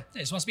eat. Yeah. It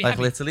just must be Like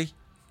happy. literally,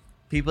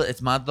 people.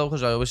 It's mad though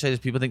because I always say this.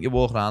 People think you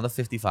walk around at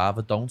 55.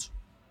 I don't.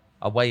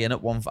 I weighed in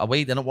at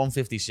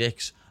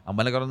 156, and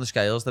when I got on the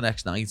scales the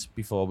next night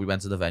before we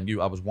went to the venue,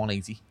 I was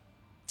 180.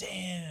 Damn.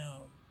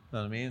 You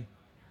know what I mean?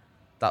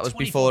 That was 24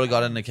 before I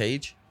got in the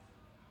cage.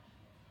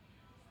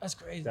 That's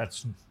crazy.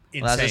 That's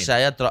And as I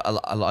insane. say,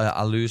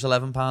 I lose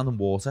 11 pounds in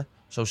water.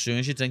 So as soon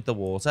as you drink the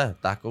water,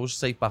 that goes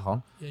straight back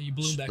on. Yeah, you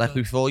bloom back Like up.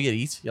 before you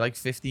eat, you're like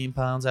 15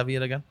 pounds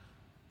heavier again.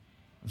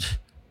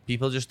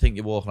 People just think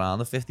you walk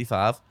around at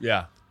 55.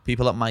 Yeah.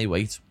 People at my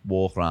weight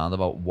walk around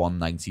about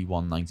 190,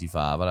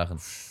 195, I reckon.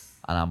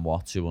 And I'm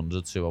what,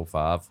 200,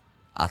 205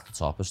 at the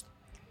toppest.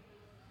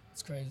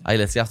 It's crazy. I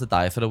literally have to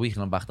diet for a week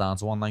and I'm back down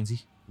to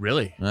 190.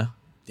 Really? Yeah.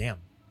 Damn.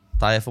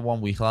 Diet for 1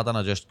 week, lad, and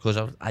I just, because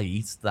I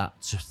eat that.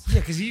 Yeah,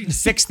 because you eat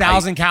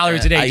 6,000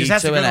 calories a day. I Just eat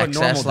has to to go an to a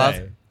excess, normal lad.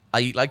 day. I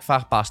eat like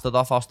fat bastard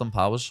off Austin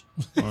Powers.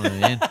 You know what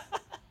I mean?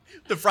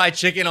 The fried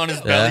chicken on his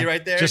belly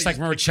right there. Just He like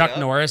remember picks it Chuck up.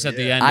 Norris at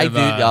the end I of... do.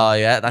 Oh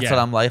yeah, that's yeah, what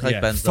I'm like. Like yeah,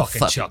 Ben Still.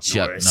 fucking Chuck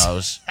Norris.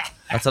 knows.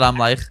 That's what I'm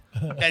like.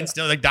 Ben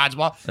still like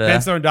dodgeball. Yeah.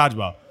 Ben still in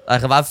dodgeball.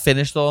 Like if I've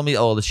finished all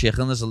the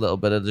chicken, there's a little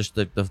bit of just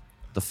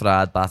the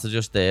fried batter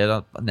just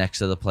there next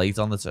to the plate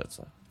on the tip.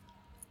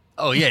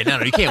 Oh yeah,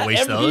 no, you can't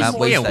waste those. Can't You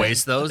waste can't it.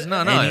 waste those.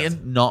 No, no.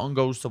 Anything, nothing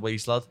goes to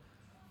waste, lad.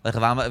 Like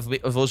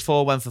if us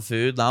four went for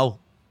food now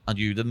and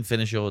you didn't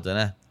finish your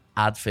dinner,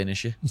 I'd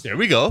finish it. There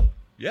we go.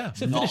 Yeah.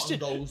 Nothing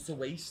goes to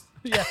waste.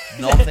 Yeah.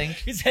 Nothing.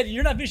 He said,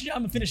 "You're not finishing. I'm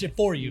gonna finish it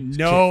for you."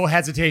 No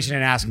hesitation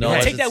in asking. No me,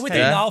 hey, Take that with you.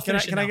 Yeah. and I'll Can I,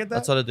 finish can it I now. get that?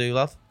 That's what I do,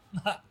 lad.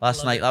 Last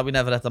Love night, it. lad, we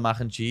never had the mac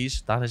and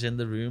cheese. That is in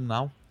the room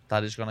now.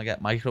 That is gonna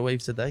get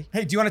microwaved today.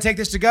 Hey, do you want to take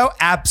this to go?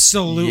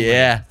 Absolutely.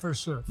 Yeah. For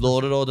sure.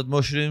 Laura ordered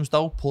mushrooms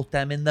though. Put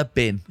them in the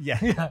bin.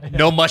 Yeah.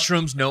 No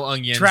mushrooms, no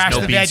onions, Trash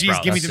no the bean veggies.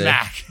 sprouts. Give me the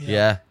That's mac.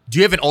 Yeah. Do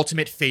you have an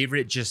ultimate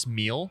favorite just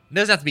meal? It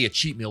doesn't have to be a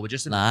cheat meal, but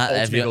just an Nah,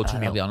 ultimate go-to I'll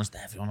be meal. honest,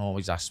 everyone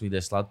always asks me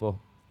this, lad, but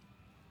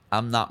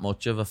I'm not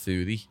much of a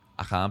foodie.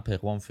 I can't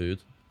pick one food.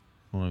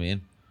 You know what I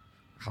mean?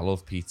 I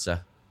love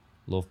pizza,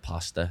 love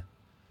pasta,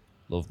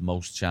 love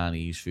most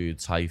Chinese food,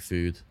 Thai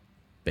food,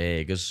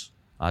 burgers,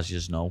 as you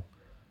know.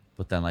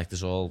 But then, like,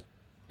 there's all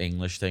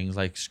English things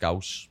like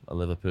Scouse, a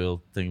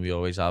Liverpool thing we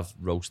always have,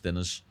 roast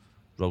dinners.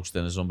 Roast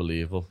dinners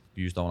unbelievable.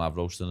 You don't have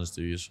roast dinners,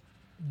 do you?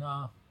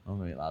 Nah. I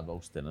mean, like,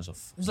 roast dinners are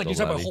It's like so you're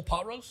talking about a heavy. whole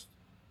pot roast.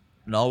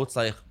 No, it's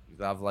like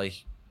you have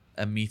like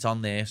a meat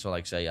on there. So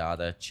like say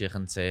either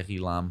chicken, turkey,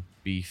 lamb,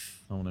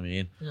 beef. You know what I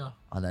mean? Yeah.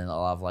 And then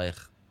I'll have like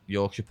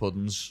Yorkshire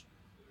puddings,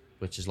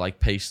 which is like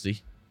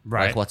pastry.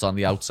 Right. Like what's on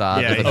the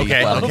outside. Yeah, of a beef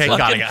okay, Wellington. okay,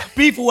 got it.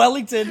 Beef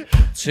Wellington.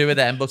 2 of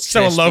them, but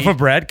So a loaf crispy. of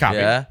bread, copy.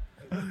 Yeah.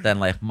 Then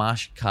like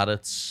mashed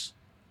carrots,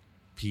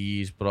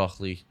 peas,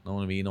 broccoli, know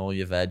what I mean? All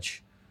your veg.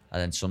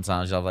 And then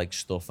sometimes you have like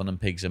stuffing and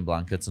pigs in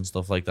blankets and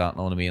stuff like that,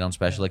 know what I mean? On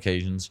special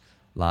occasions.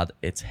 Lad,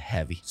 it's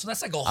heavy. So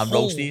that's like a And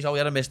whole roasties, oh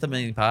yeah, I missed the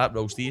main part.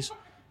 Roasties,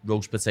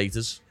 roast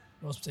potatoes.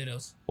 roast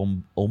potatoes.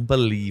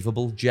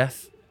 Unbelievable,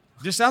 Jeff.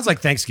 Just sounds like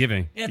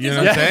Thanksgiving. Yeah, You know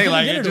what I'm saying?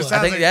 Like, dinner it to just us. I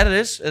sounds think, like... yeah, it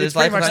is. It it's is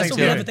like pretty much That's what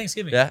we have Thanksgiving. at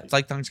Thanksgiving. Yeah, it's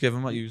like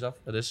Thanksgiving what you have.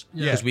 It is.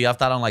 Yeah. Because we have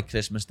that on like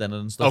Christmas dinner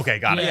and stuff. Okay,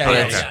 got it. Yeah, But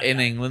yeah, it's yeah. in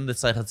England,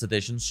 it's like a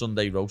tradition,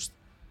 Sunday roast.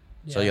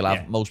 So Yeah. you'll have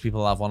Yeah. most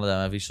people have one of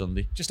them every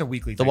Sunday. Just a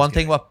weekly The one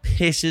thing what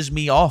pisses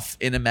me off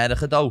in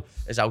America though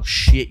is how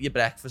shit your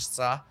breakfasts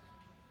are.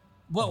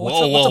 What's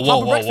Whoa, a whoa,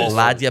 proper whoa, breakfast? whoa.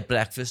 Lad, your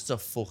breakfasts are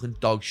fucking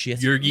dog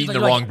shit. You're eating like- the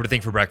like- wrong thing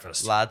for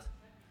breakfast. Lad,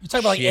 You talking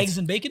about like Shit. eggs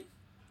and bacon?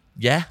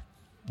 yeah.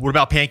 What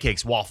about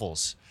pancakes,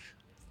 waffles?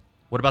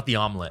 What about the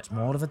omelet?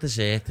 More of a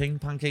dessert thing,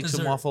 pancakes Dessert.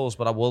 and waffles,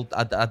 but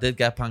I did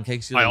get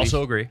pancakes the I other week.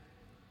 also agree.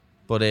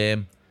 But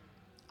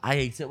I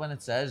hate it when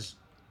it says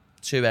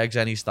 2 eggs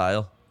any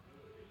style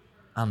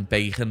and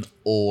bacon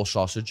or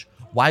sausage.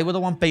 Why would I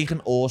want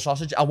bacon or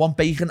sausage? I want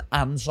bacon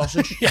and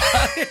sausage. yeah,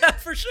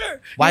 for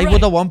sure. Why You're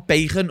would I right. want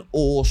bacon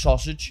or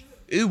sausage?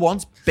 Who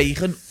wants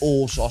bacon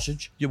or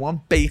sausage? You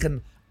want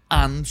bacon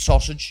and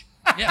sausage.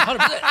 Yeah,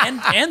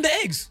 100%. And the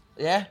eggs.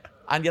 Yeah.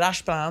 And your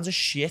hash browns are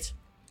shit.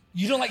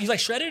 You like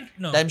shredded?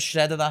 No. Them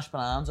shredded hash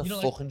browns are You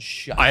don't like- fucking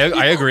shit. I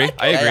agree.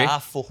 I They agree. are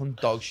fucking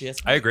dog shit.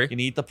 I agree. You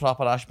need the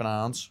proper hash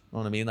browns. You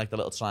know what I mean? Like the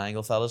little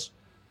triangle fellas.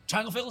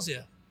 Triangle Fiddles,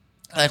 yeah.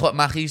 Like what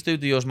Mackey's do.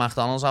 Do yours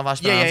McDonald's have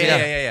hash Yeah, browns?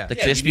 yeah. The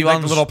Yeah, you crispy need, like,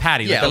 ones. the little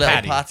patty, Yeah, like the a little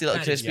patty. patty, little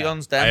Patty, crispy yeah.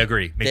 ones. Them. I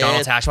agree.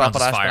 McDonald's They're hash browns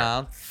proper is fire.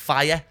 brown.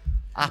 Fire.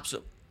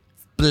 Absolute.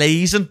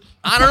 Blazing.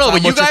 I don't know, How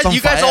but you much it's on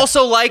guys fire.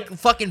 also like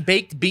fucking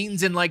baked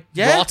beans and like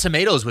Yeah. raw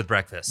tomatoes with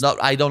breakfast. No,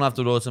 I don't have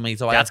the raw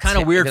tomato. I That's have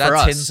kinda weird if it for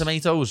had us. tin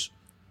tomatoes.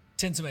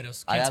 Tin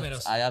tomatoes. I Canned have,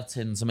 tomatoes. I have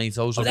tin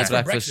tomatoes Oh, for that's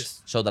for breakfast,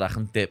 breakfast. so that I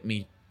can dip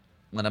me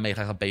when I make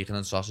like a bacon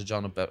and sausage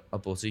on a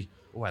butty.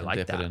 Oh, I and like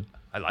dip it that. in.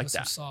 I like With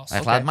some that. sauce.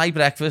 I've had my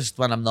breakfast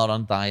when I'm not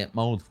on diet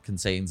mode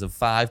contains of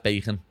 5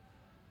 bacon,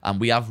 and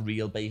we have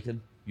real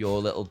bacon. Your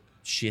little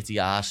shitty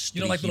ass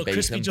You don't like streaky little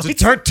crispy bacon.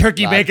 joints?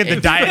 Turkey Lad, bacon, the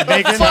if- diet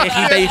bacon.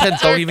 Turkey bacon.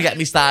 Don't even get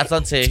me started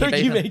on turkey, Turkey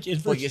bacon. bacon,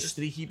 for But your sure.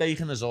 streaky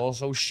bacon is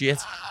also shit.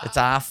 It's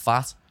half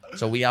fat.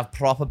 So we have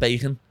proper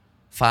bacon,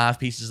 5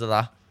 pieces of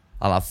that.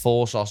 I'll have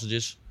 4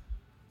 sausages,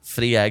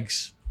 3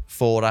 eggs,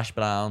 4 hash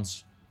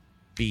browns,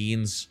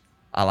 beans.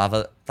 I'll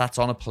have that's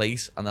on a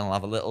plate, and then I'll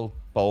have a little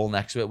bowl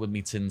next to it with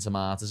me tin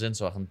tomatoes in,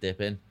 so I can dip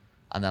in.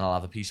 And then I'll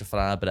have a piece of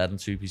fried bread and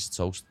 2 pieces of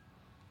toast.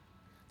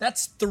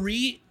 That's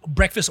 3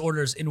 breakfast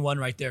orders in one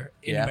right there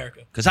in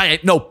America. Because I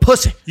ain't no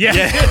pussy.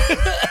 Yeah.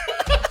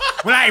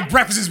 When I eat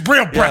breakfast, it's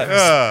real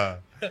breakfast.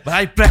 When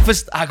I eat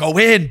breakfast, I go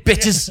in,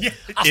 bitches.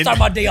 I'll start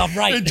my day off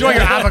right. Enjoy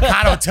your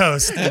avocado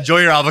toast. Enjoy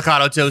your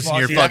avocado toast and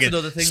your See, that's fucking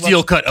another thing,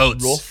 steel cut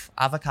oats. Rough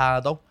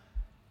avocado.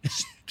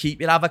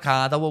 Keep your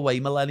avocado away,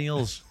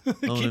 millennials. Know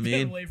what I Keep it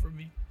mean? away from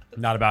me.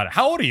 Not about it.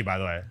 How old are you, by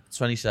the way?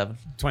 27.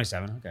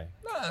 27. Okay.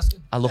 No, that's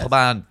good. I look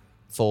about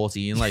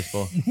 14, like,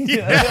 but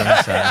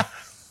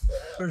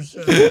For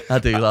sure. I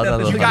do. I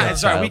look You got, about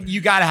sorry, 12.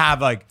 you got to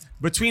have, like,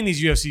 between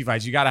these UFC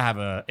fights, you got to have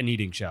an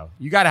eating show.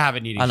 You got to have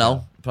an eating I show.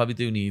 know. Probably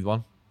do need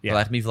one. Yeah. But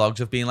like, me vlogs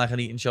have been like an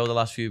eating show the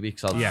last few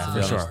weeks. Yeah, to for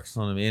be sure. honest.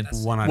 Know what I mean?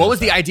 100%. What was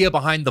the idea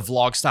behind the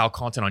vlog style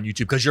content on YouTube?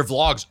 Because your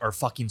vlogs are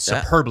fucking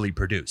superbly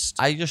produced.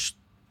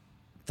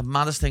 The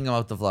maddest thing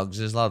about the vlogs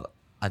is, lad,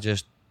 I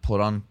just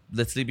put on,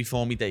 literally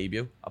before my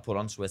debut, I put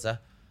on Twitter,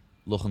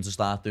 looking to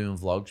start doing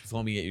vlogs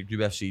before my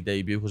UFC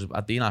debut, because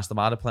I'd been asked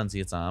about it plenty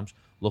of times,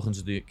 looking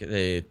to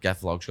get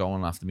vlogs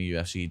going after my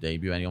UFC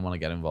debut, anyone want to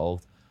get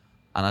involved.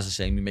 And as I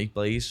say, my mate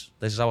Blaze,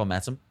 this is how I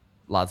met him.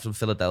 Lad from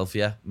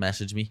Philadelphia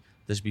messaged me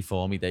this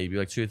before my debut,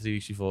 like 2 or 3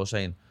 weeks before,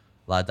 saying,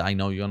 lad, I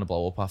know you're going to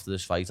blow up after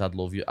this fight, I'd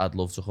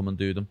love to come and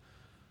do them.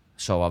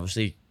 So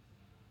obviously,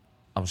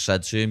 I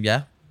said to him,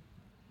 yeah,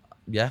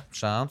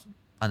 sound.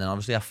 And then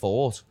obviously I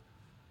fought.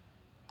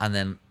 And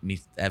then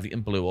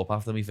everything blew up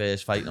after my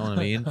first fight, you know what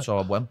I mean? So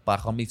I went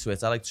back on my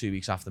Twitter like 2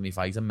 weeks after my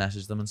fight and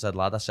messaged them and said,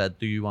 lad, I said,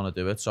 do you want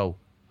to do it? So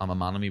I'm a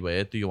man of my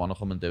word. Do you want to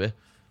come and do it?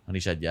 And he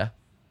said, yeah.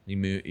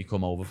 He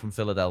come over from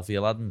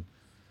Philadelphia, lad, and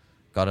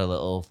got a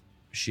little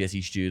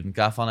shitty student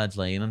gaff on Edge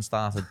Lane and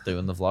started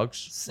doing the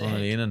vlogs. You know what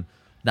I mean? And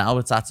now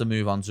it's had to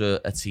move on to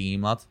a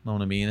team, lad. Know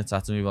what I mean? It's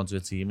had to move on to a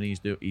team, and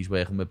he's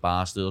working with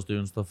Barstools,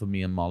 doing stuff with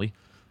me and Molly.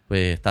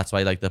 Where that's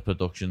why like the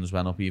productions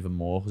went up even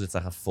more, because it's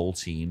like a full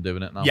team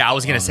doing it now. Yeah, I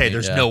was Know gonna what say mean?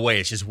 there's Yeah. no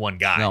way it's just one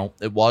guy. No,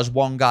 it was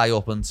one guy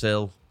up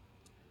until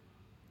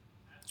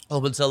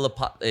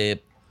the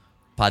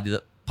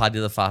Paddy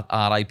the Fat,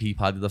 R.I.P.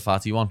 Paddy the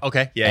Fatty one.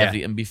 Okay, yeah.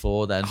 Everything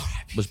before then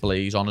was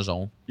Blaze on his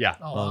own. Yeah.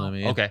 Oh, Know what I wow.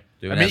 mean? Okay.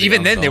 Doing I mean, everything even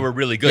on then his they own. were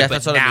really good, Yeah, but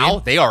that's what I now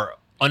mean. they are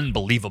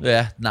unbelievable.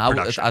 Yeah, now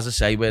production. as I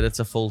say, where it's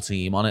a full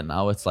team on it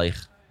now, it's like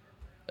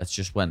it's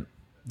just went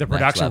The next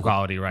production level.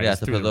 quality, right? Yeah, is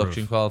the through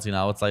production roof. quality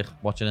now. It's like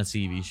watching a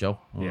TV show.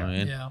 You know what I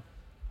mean? Yeah.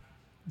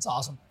 It's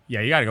awesome.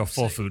 Yeah, you got to go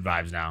full food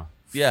vibes now.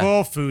 Yeah.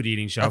 Full food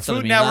eating show. That's what I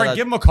Food mean, Network, that-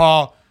 give them a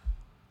call.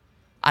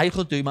 I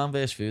could do man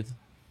vs food.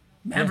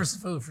 Man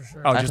versus food for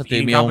sure. Oh, I just could do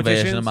eating my own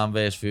version competitions? of man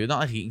vs food. Not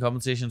like eating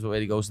competitions, but where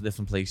he goes to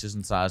different places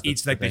and tries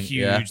Eats like the thing.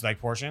 huge Yeah. like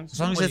portions. As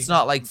long as What do it's you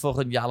not like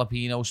fucking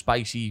jalapeno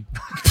spicy.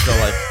 So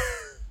like,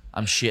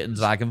 I'm shitting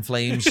dragon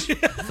flames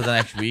for the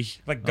next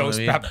week. Like You know what ghost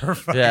I mean? pepper.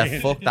 Yeah,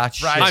 fucking fuck that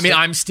shit. fried I mean,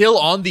 I'm still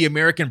on the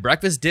American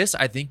breakfast disc.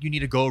 I think you need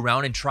to go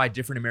around and try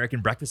different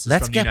American breakfasts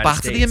Let's from the get United back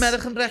States. to the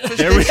American breakfast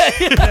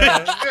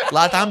dish.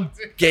 Lad, I'm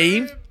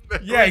game.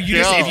 Yeah,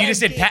 if you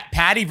just did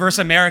Patty versus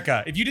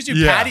America. If you just do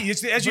Patty,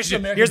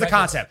 American here's the breakfast.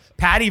 concept: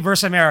 Patty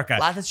versus America.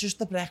 Lad, it's just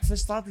the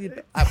breakfast,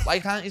 lad. Why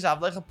can't you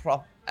have like a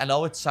prop? I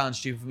know it sounds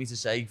stupid for me to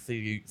say for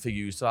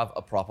you to have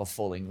a proper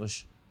full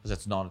English because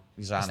it's not.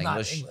 It's not not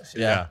English. English,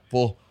 Yeah,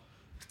 but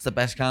it's the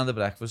best kind of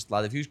breakfast,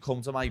 lad. If you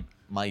come to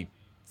my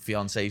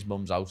fiance's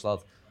mum's house, lad,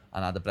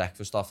 and had a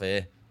breakfast off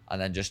here, and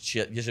then just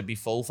chill, you should be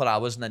full for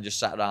hours, and then just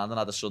sat around and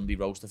had a Sunday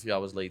roast a few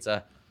hours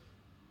later.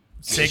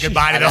 Say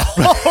goodbye to the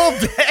whole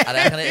day. I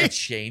reckon it'd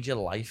change your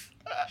life.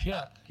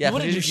 Yeah. Yeah, You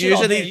wouldn't do 'cause shit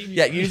all day.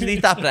 usually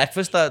eat that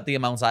breakfast, the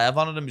amount I have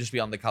on it, and just be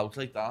on the couch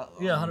like that.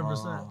 Yeah,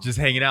 100%. Just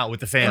hanging out with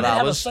the And family. then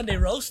have a hours. Sunday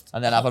roast.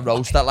 And then have a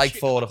roast at like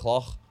 4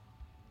 o'clock.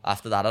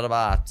 After that at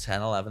about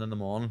 10, 11 in the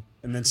morning.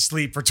 And then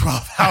sleep for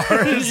 12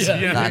 hours. Yeah.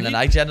 You know what I And then mean?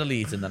 I generally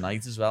eat in the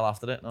night as well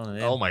after it. Know what I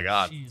mean? Oh my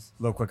god. Jeez.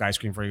 Little quick ice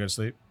cream before you go to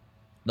sleep.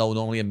 No,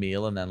 normally a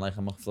meal and then like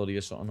a McFlurry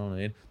or something. Know what I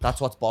mean? That's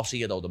what's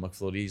bossy though, the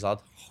McFlurries, lad.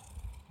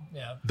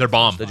 Yeah. They're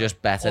bomb. They're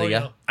just better, Oreo.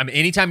 yeah. I mean,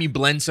 anytime you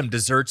blend some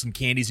desserts and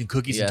candies and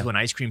cookies Yeah. into an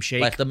ice cream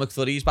shake, Like the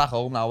McFlurries back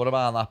home now are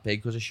about that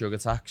big because of sugar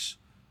tax.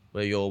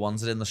 Where your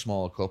ones are in the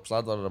smaller cups,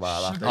 lad, are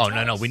about that big. oh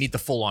no, we need the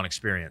full on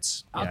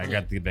experience. Yeah, I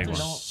got the big one.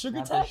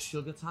 Sugar tax?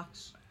 Sugar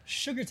tax?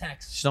 Sugar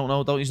tax. Don't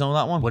you know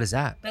that one? What is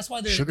that? That's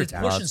why Sugar the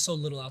tax. portion's so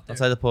little out there.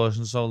 That's why the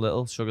portion's so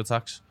little, sugar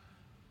tax.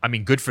 I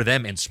mean, good for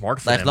them and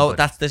smart for Like them. no,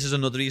 but this is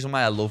another reason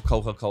why I love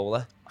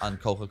Coca-Cola, and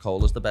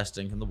Coca-Cola's the best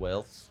drink in the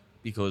world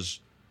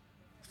because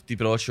they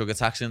brought sugar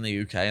tax in the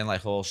UK and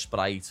like all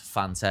Sprite,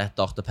 Fanta,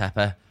 Dr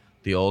Pepper,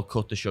 they all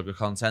cut the sugar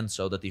content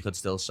so that they could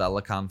still sell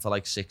a can for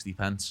like 60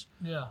 pence.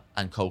 Yeah.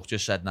 And Coke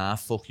just said, "Nah,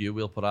 fuck you,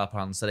 we'll put our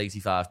plans at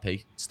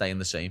 85p, staying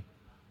the same,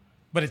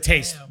 But it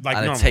tastes Damn. like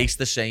and normal. it tastes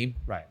the same."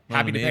 right. Know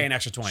Happy what to I pay mean? an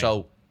extra 20.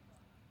 So,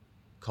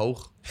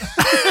 Coke,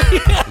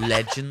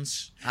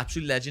 legends,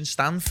 absolute legends,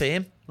 stand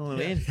firm. Know what I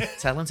mean?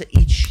 Tell them to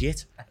eat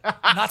shit.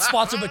 Not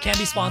sponsored, but can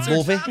be sponsored.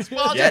 Love it.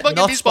 sponsored, Yeah, but can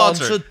not be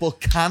sponsored. sponsored, but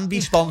can be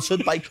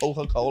sponsored by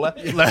Coca-Cola.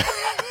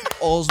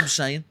 All I'm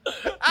saying,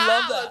 Love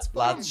that.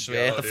 lads,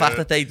 swear, the fact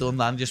that they done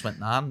that and just went,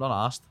 nah, I'm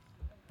not asked.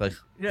 Like,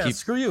 Yeah, keep-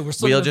 screw you. We're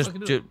still we'll gonna just,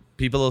 fucking do it.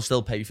 people will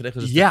still pay for it.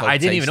 'Cause it's the yeah, Coke I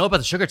didn't taste. even know about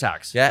the sugar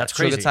tax. Yeah, that's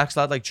crazy. sugar tax,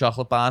 lad, like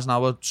chocolate bars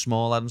now are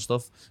smaller and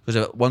stuff.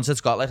 Because once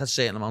it's got like a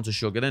certain amount of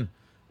sugar in,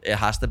 it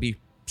has to be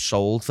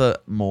sold for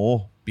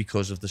more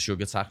because of the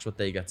sugar tax, what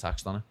they get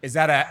taxed on it. is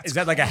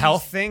that like a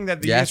health thing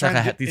that Yeah, you're it's like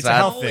trying a, to do? it's It's a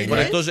health thing, But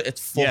right? it does,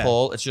 it's fuck Yeah.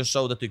 all. It's just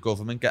so that the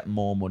government get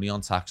more money on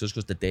taxes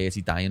because the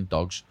dirty dying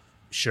dogs.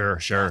 Sure.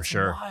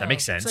 That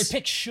makes sense. So they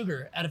pick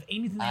sugar out of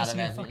anything they Out ask of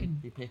me to everything, fucking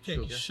they pick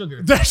pick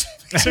sugar. sugar.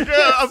 Sugar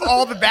of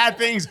all the bad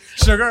things.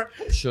 Sugar,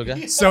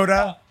 Sugar.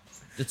 soda.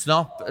 It's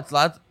not, it's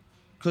lad,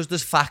 because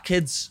there's fat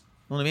kids.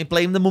 You know what I mean?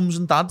 Blame the mums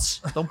and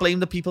dads. Don't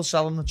blame the people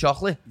selling the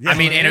chocolate. I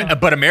mean,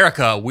 but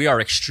America, we are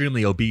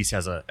extremely obese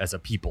as a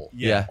people.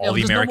 Yeah. All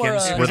the Yeah, there's no more,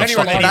 Americans. uh, we're the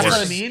Anyone fucking like That's that? what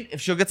I worst. mean.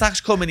 If sugar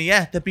tax come in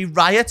here, there'd be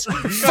riots.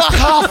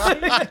 Fuck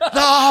off!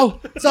 No,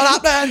 it's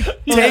not happening.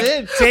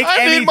 Take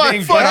I need anything my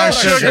but fucking our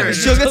sugar. sugar.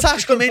 Sugar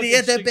tax come in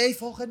here, there'd be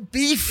fucking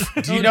beef.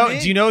 Do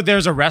you know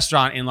there's a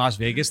restaurant in Las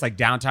Vegas, like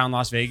downtown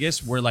Las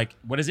Vegas, where like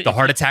what is it? The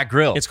Heart Attack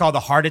Grill. It's called the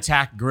Heart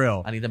Attack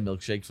Grill. I need a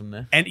milkshake from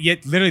there. And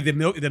yet, literally, the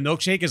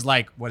milkshake is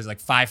like what is it, like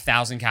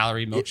 5,000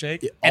 calorie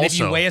milkshake. And if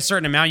you also- weigh a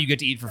certain amount, you get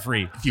to eat for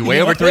free. If you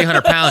weigh over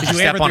 300 pounds, you You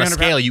weigh step over on a 300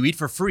 scale, pounds. you eat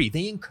for free.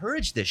 They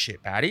encourage this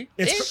shit, Patty.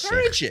 They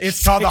encourage it.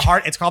 It's called the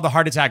Heart. It's called the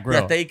Heart Attack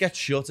Grill. Yeah, they get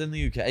shut in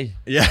the UK.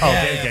 yeah. Oh,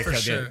 Yeah, okay, for okay.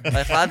 sure.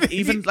 Like, lad,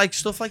 even like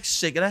stuff like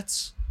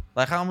cigarettes.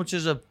 Like, how much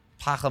is a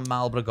pack of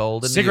Marlboro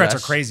Gold in Cigarettes the are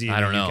US? crazy in I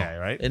don't the know. UK,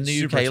 right? In the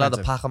Super UK, like, a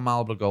expensive. pack of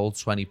Marlboro Gold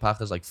 20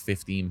 pack is like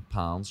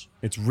 £15.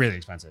 It's really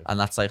expensive. And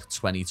that's like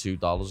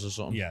 $22 or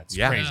something. Yeah, it's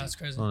Yeah. crazy. Yeah, that's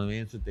crazy. You know what I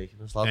mean? It's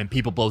ridiculous, lad. And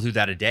people blow through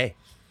that a day.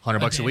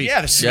 $100 a week. Yeah,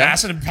 they're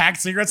smashing and packed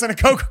cigarettes and a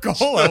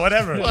Coca-Cola,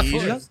 whatever.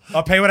 Easy.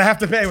 I'll pay what I have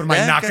to pay. What, am I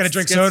Yeah, not going to gets-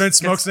 drink gets- soda and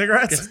smoke gets-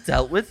 cigarettes? Gets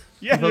dealt with.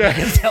 Yeah. People,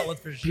 Tell it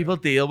for sure. people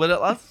deal with it,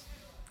 lad.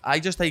 I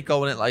just hate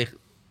going in like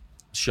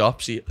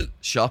shops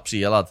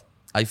here, lad.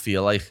 I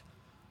feel like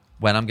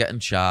when I'm getting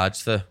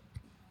charged for,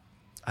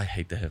 I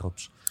hate the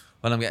hiccups.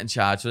 When I'm getting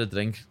charged for a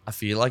drink, I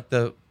feel like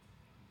the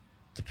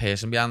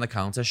person behind the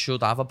counter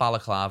should have a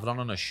balaclava on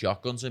and a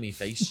shotgun to my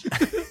face.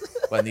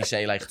 When they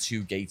say like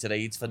 2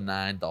 Gatorades for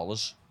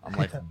 $9, I'm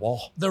like,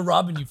 what? They're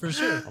robbing you for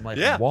sure. I'm like,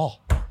 Yeah. what?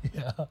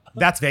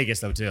 That's Vegas,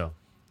 though, too.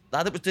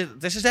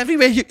 This is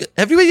everywhere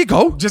you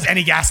go. Just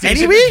any gas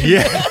station. Anyway,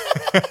 Yeah.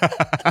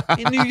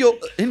 In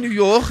New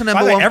York, and then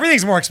By the way, one.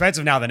 everything's more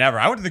expensive now than ever.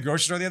 I went to the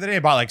grocery store the other day,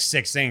 bought like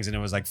 6 things, and it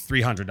was like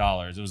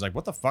 $300. It was like,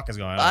 what the fuck is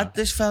going on?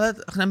 This fella,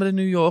 I remember a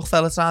New York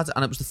fella tried,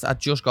 and it was I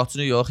just got to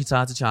New York. He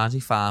tried to charge me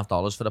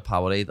 $5 for the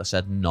Powerade. I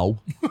said no.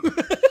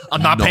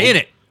 I'm not paying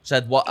it.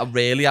 Said what?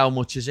 Really? How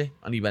much is it?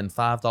 And he went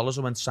 $5.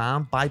 I went,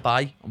 Sam,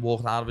 bye, and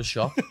walked out of his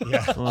shop. Yeah, You know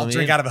what I'll I drink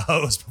mean? out of the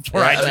hose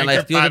before Yeah, I and drink then, your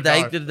like, the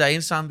 $5. other day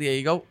in San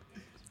Diego,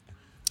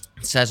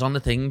 it says on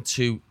the thing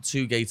two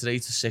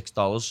Gatorades are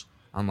 $6.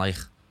 I'm like,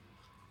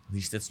 at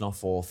least it's not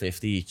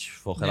 $4.50 each.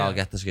 Fuck it, Yeah. I'll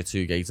get 2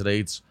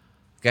 Gatorades.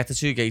 Get the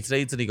 2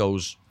 Gatorades, and he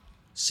goes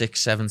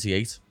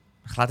 $6.78.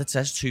 Lad, it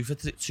says two for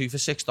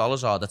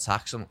 $6 are the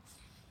tax. And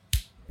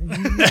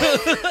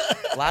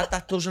lad,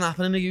 that doesn't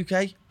happen in the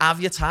UK. Have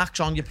your tax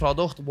on your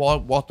product,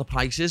 what the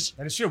price is.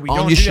 That is true. We On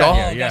don't your do shop.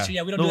 that Oh, here. gotcha.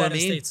 Yeah, we don't Know do what that I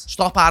in the mean? States.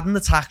 Stop adding the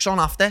tax on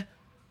after.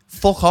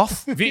 Fuck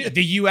off.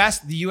 The US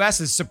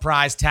has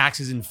surprised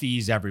taxes and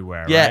fees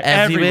everywhere. Yeah, right?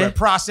 everywhere.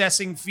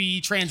 Processing fee,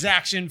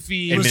 transaction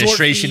fee,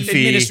 Administration resort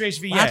fee.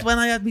 administration fee. Lad, Yeah. when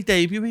I had my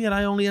debut here,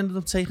 I only ended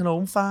up taking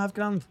home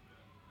 $5,000.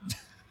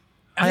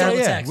 After all the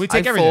yeah. tax. We I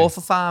take fought everything.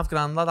 for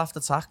 $5,000, lad, after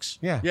tax.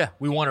 Yeah. Yeah,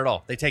 we want it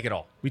all. They take it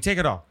all. We take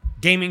it all.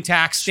 Gaming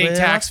tax, state Swear.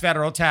 tax,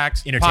 federal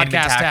tax, Entertainment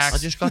podcast tax. tax. I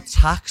just got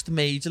taxed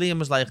majorly and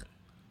was like,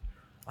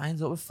 I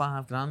ended up with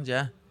 $5,000,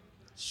 yeah.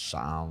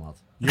 Sound, lad.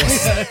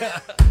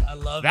 I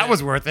love That it.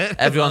 was worth it.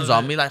 Everyone's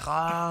on me like,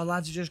 oh,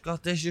 lad, you just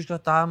got this, you just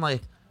got that. I'm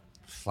like,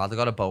 lad, I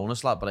got a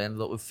bonus, lad, but I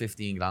ended up with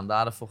 15 grand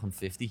out of fucking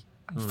 50. You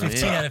know what I mean?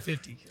 15 out of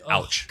 50. Oh.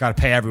 Ouch. Got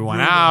to pay everyone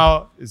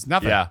out. It's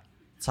nothing. Yeah.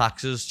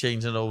 Taxes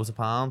changing it over to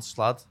pounds,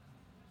 lad.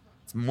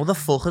 It's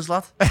motherfuckers,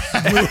 lad.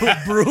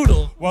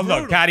 Brutal. Well,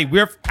 Brutal. look, Patty,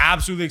 we're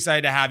absolutely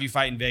excited to have you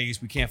fight in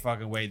Vegas. We can't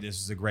fucking wait. This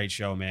is a great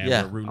show, man.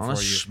 Yeah, We're I'm rooting gonna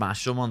for you.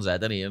 smash someone's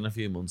head in here in a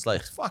few months,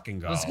 like. Fucking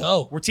go. Let's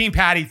go. We're Team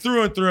Patty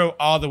through and through,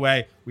 all the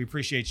way. We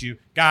appreciate you.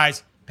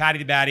 Guys, Patty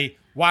the Baddie.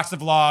 Watch the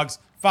vlogs.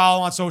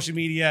 Follow on social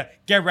media.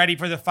 Get ready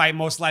for the fight,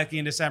 most likely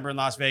in December in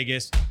Las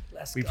Vegas.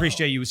 Let's We go.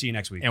 appreciate you. We'll see you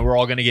next week. And we're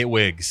all going to get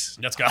wigs.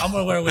 Let's go. I'm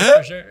going to wear a wig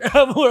for sure.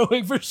 I'm going to wear a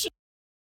wig for sure.